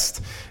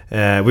podcast.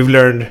 We've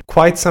learned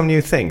quite some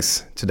new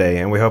things today,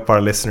 and we hope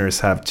our listeners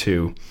have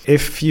too.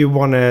 If you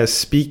want to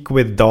speak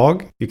with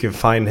Dag, you can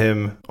find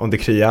him on the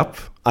Kry app,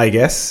 I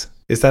guess.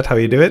 Is that how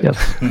you do it? Yes,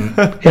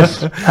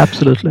 yes,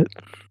 absolutely.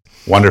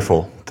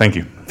 Wonderful. Thank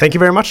you. Thank you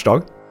very much,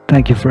 Dag.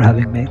 Thank you for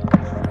having me.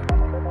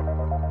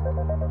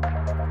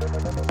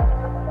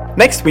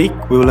 Next week,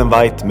 we will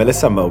invite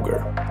Melissa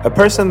Moger, a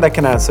person that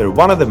can answer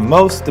one of the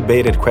most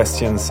debated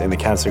questions in the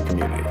cancer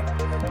community.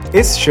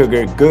 Is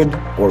sugar good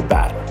or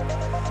bad?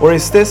 Or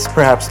is this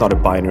perhaps not a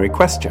binary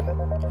question?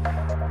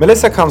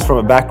 Melissa comes from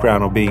a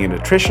background of being a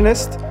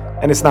nutritionist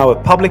and is now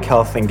a public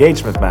health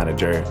engagement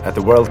manager at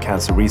the World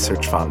Cancer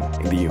Research Fund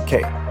in the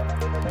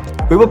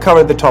UK. We will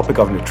cover the topic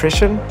of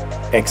nutrition,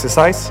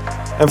 exercise,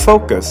 and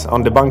focus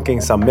on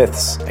debunking some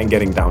myths and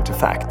getting down to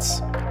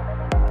facts.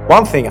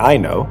 One thing I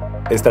know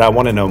is that I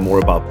want to know more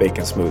about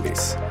bacon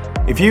smoothies.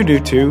 If you do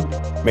too,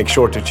 make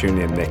sure to tune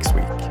in next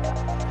week.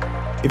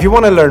 If you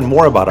want to learn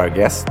more about our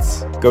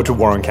guests, go to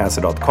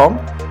waroncancer.com,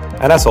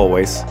 and as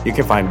always, you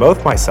can find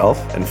both myself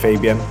and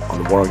Fabian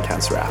on the War on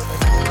Cancer app.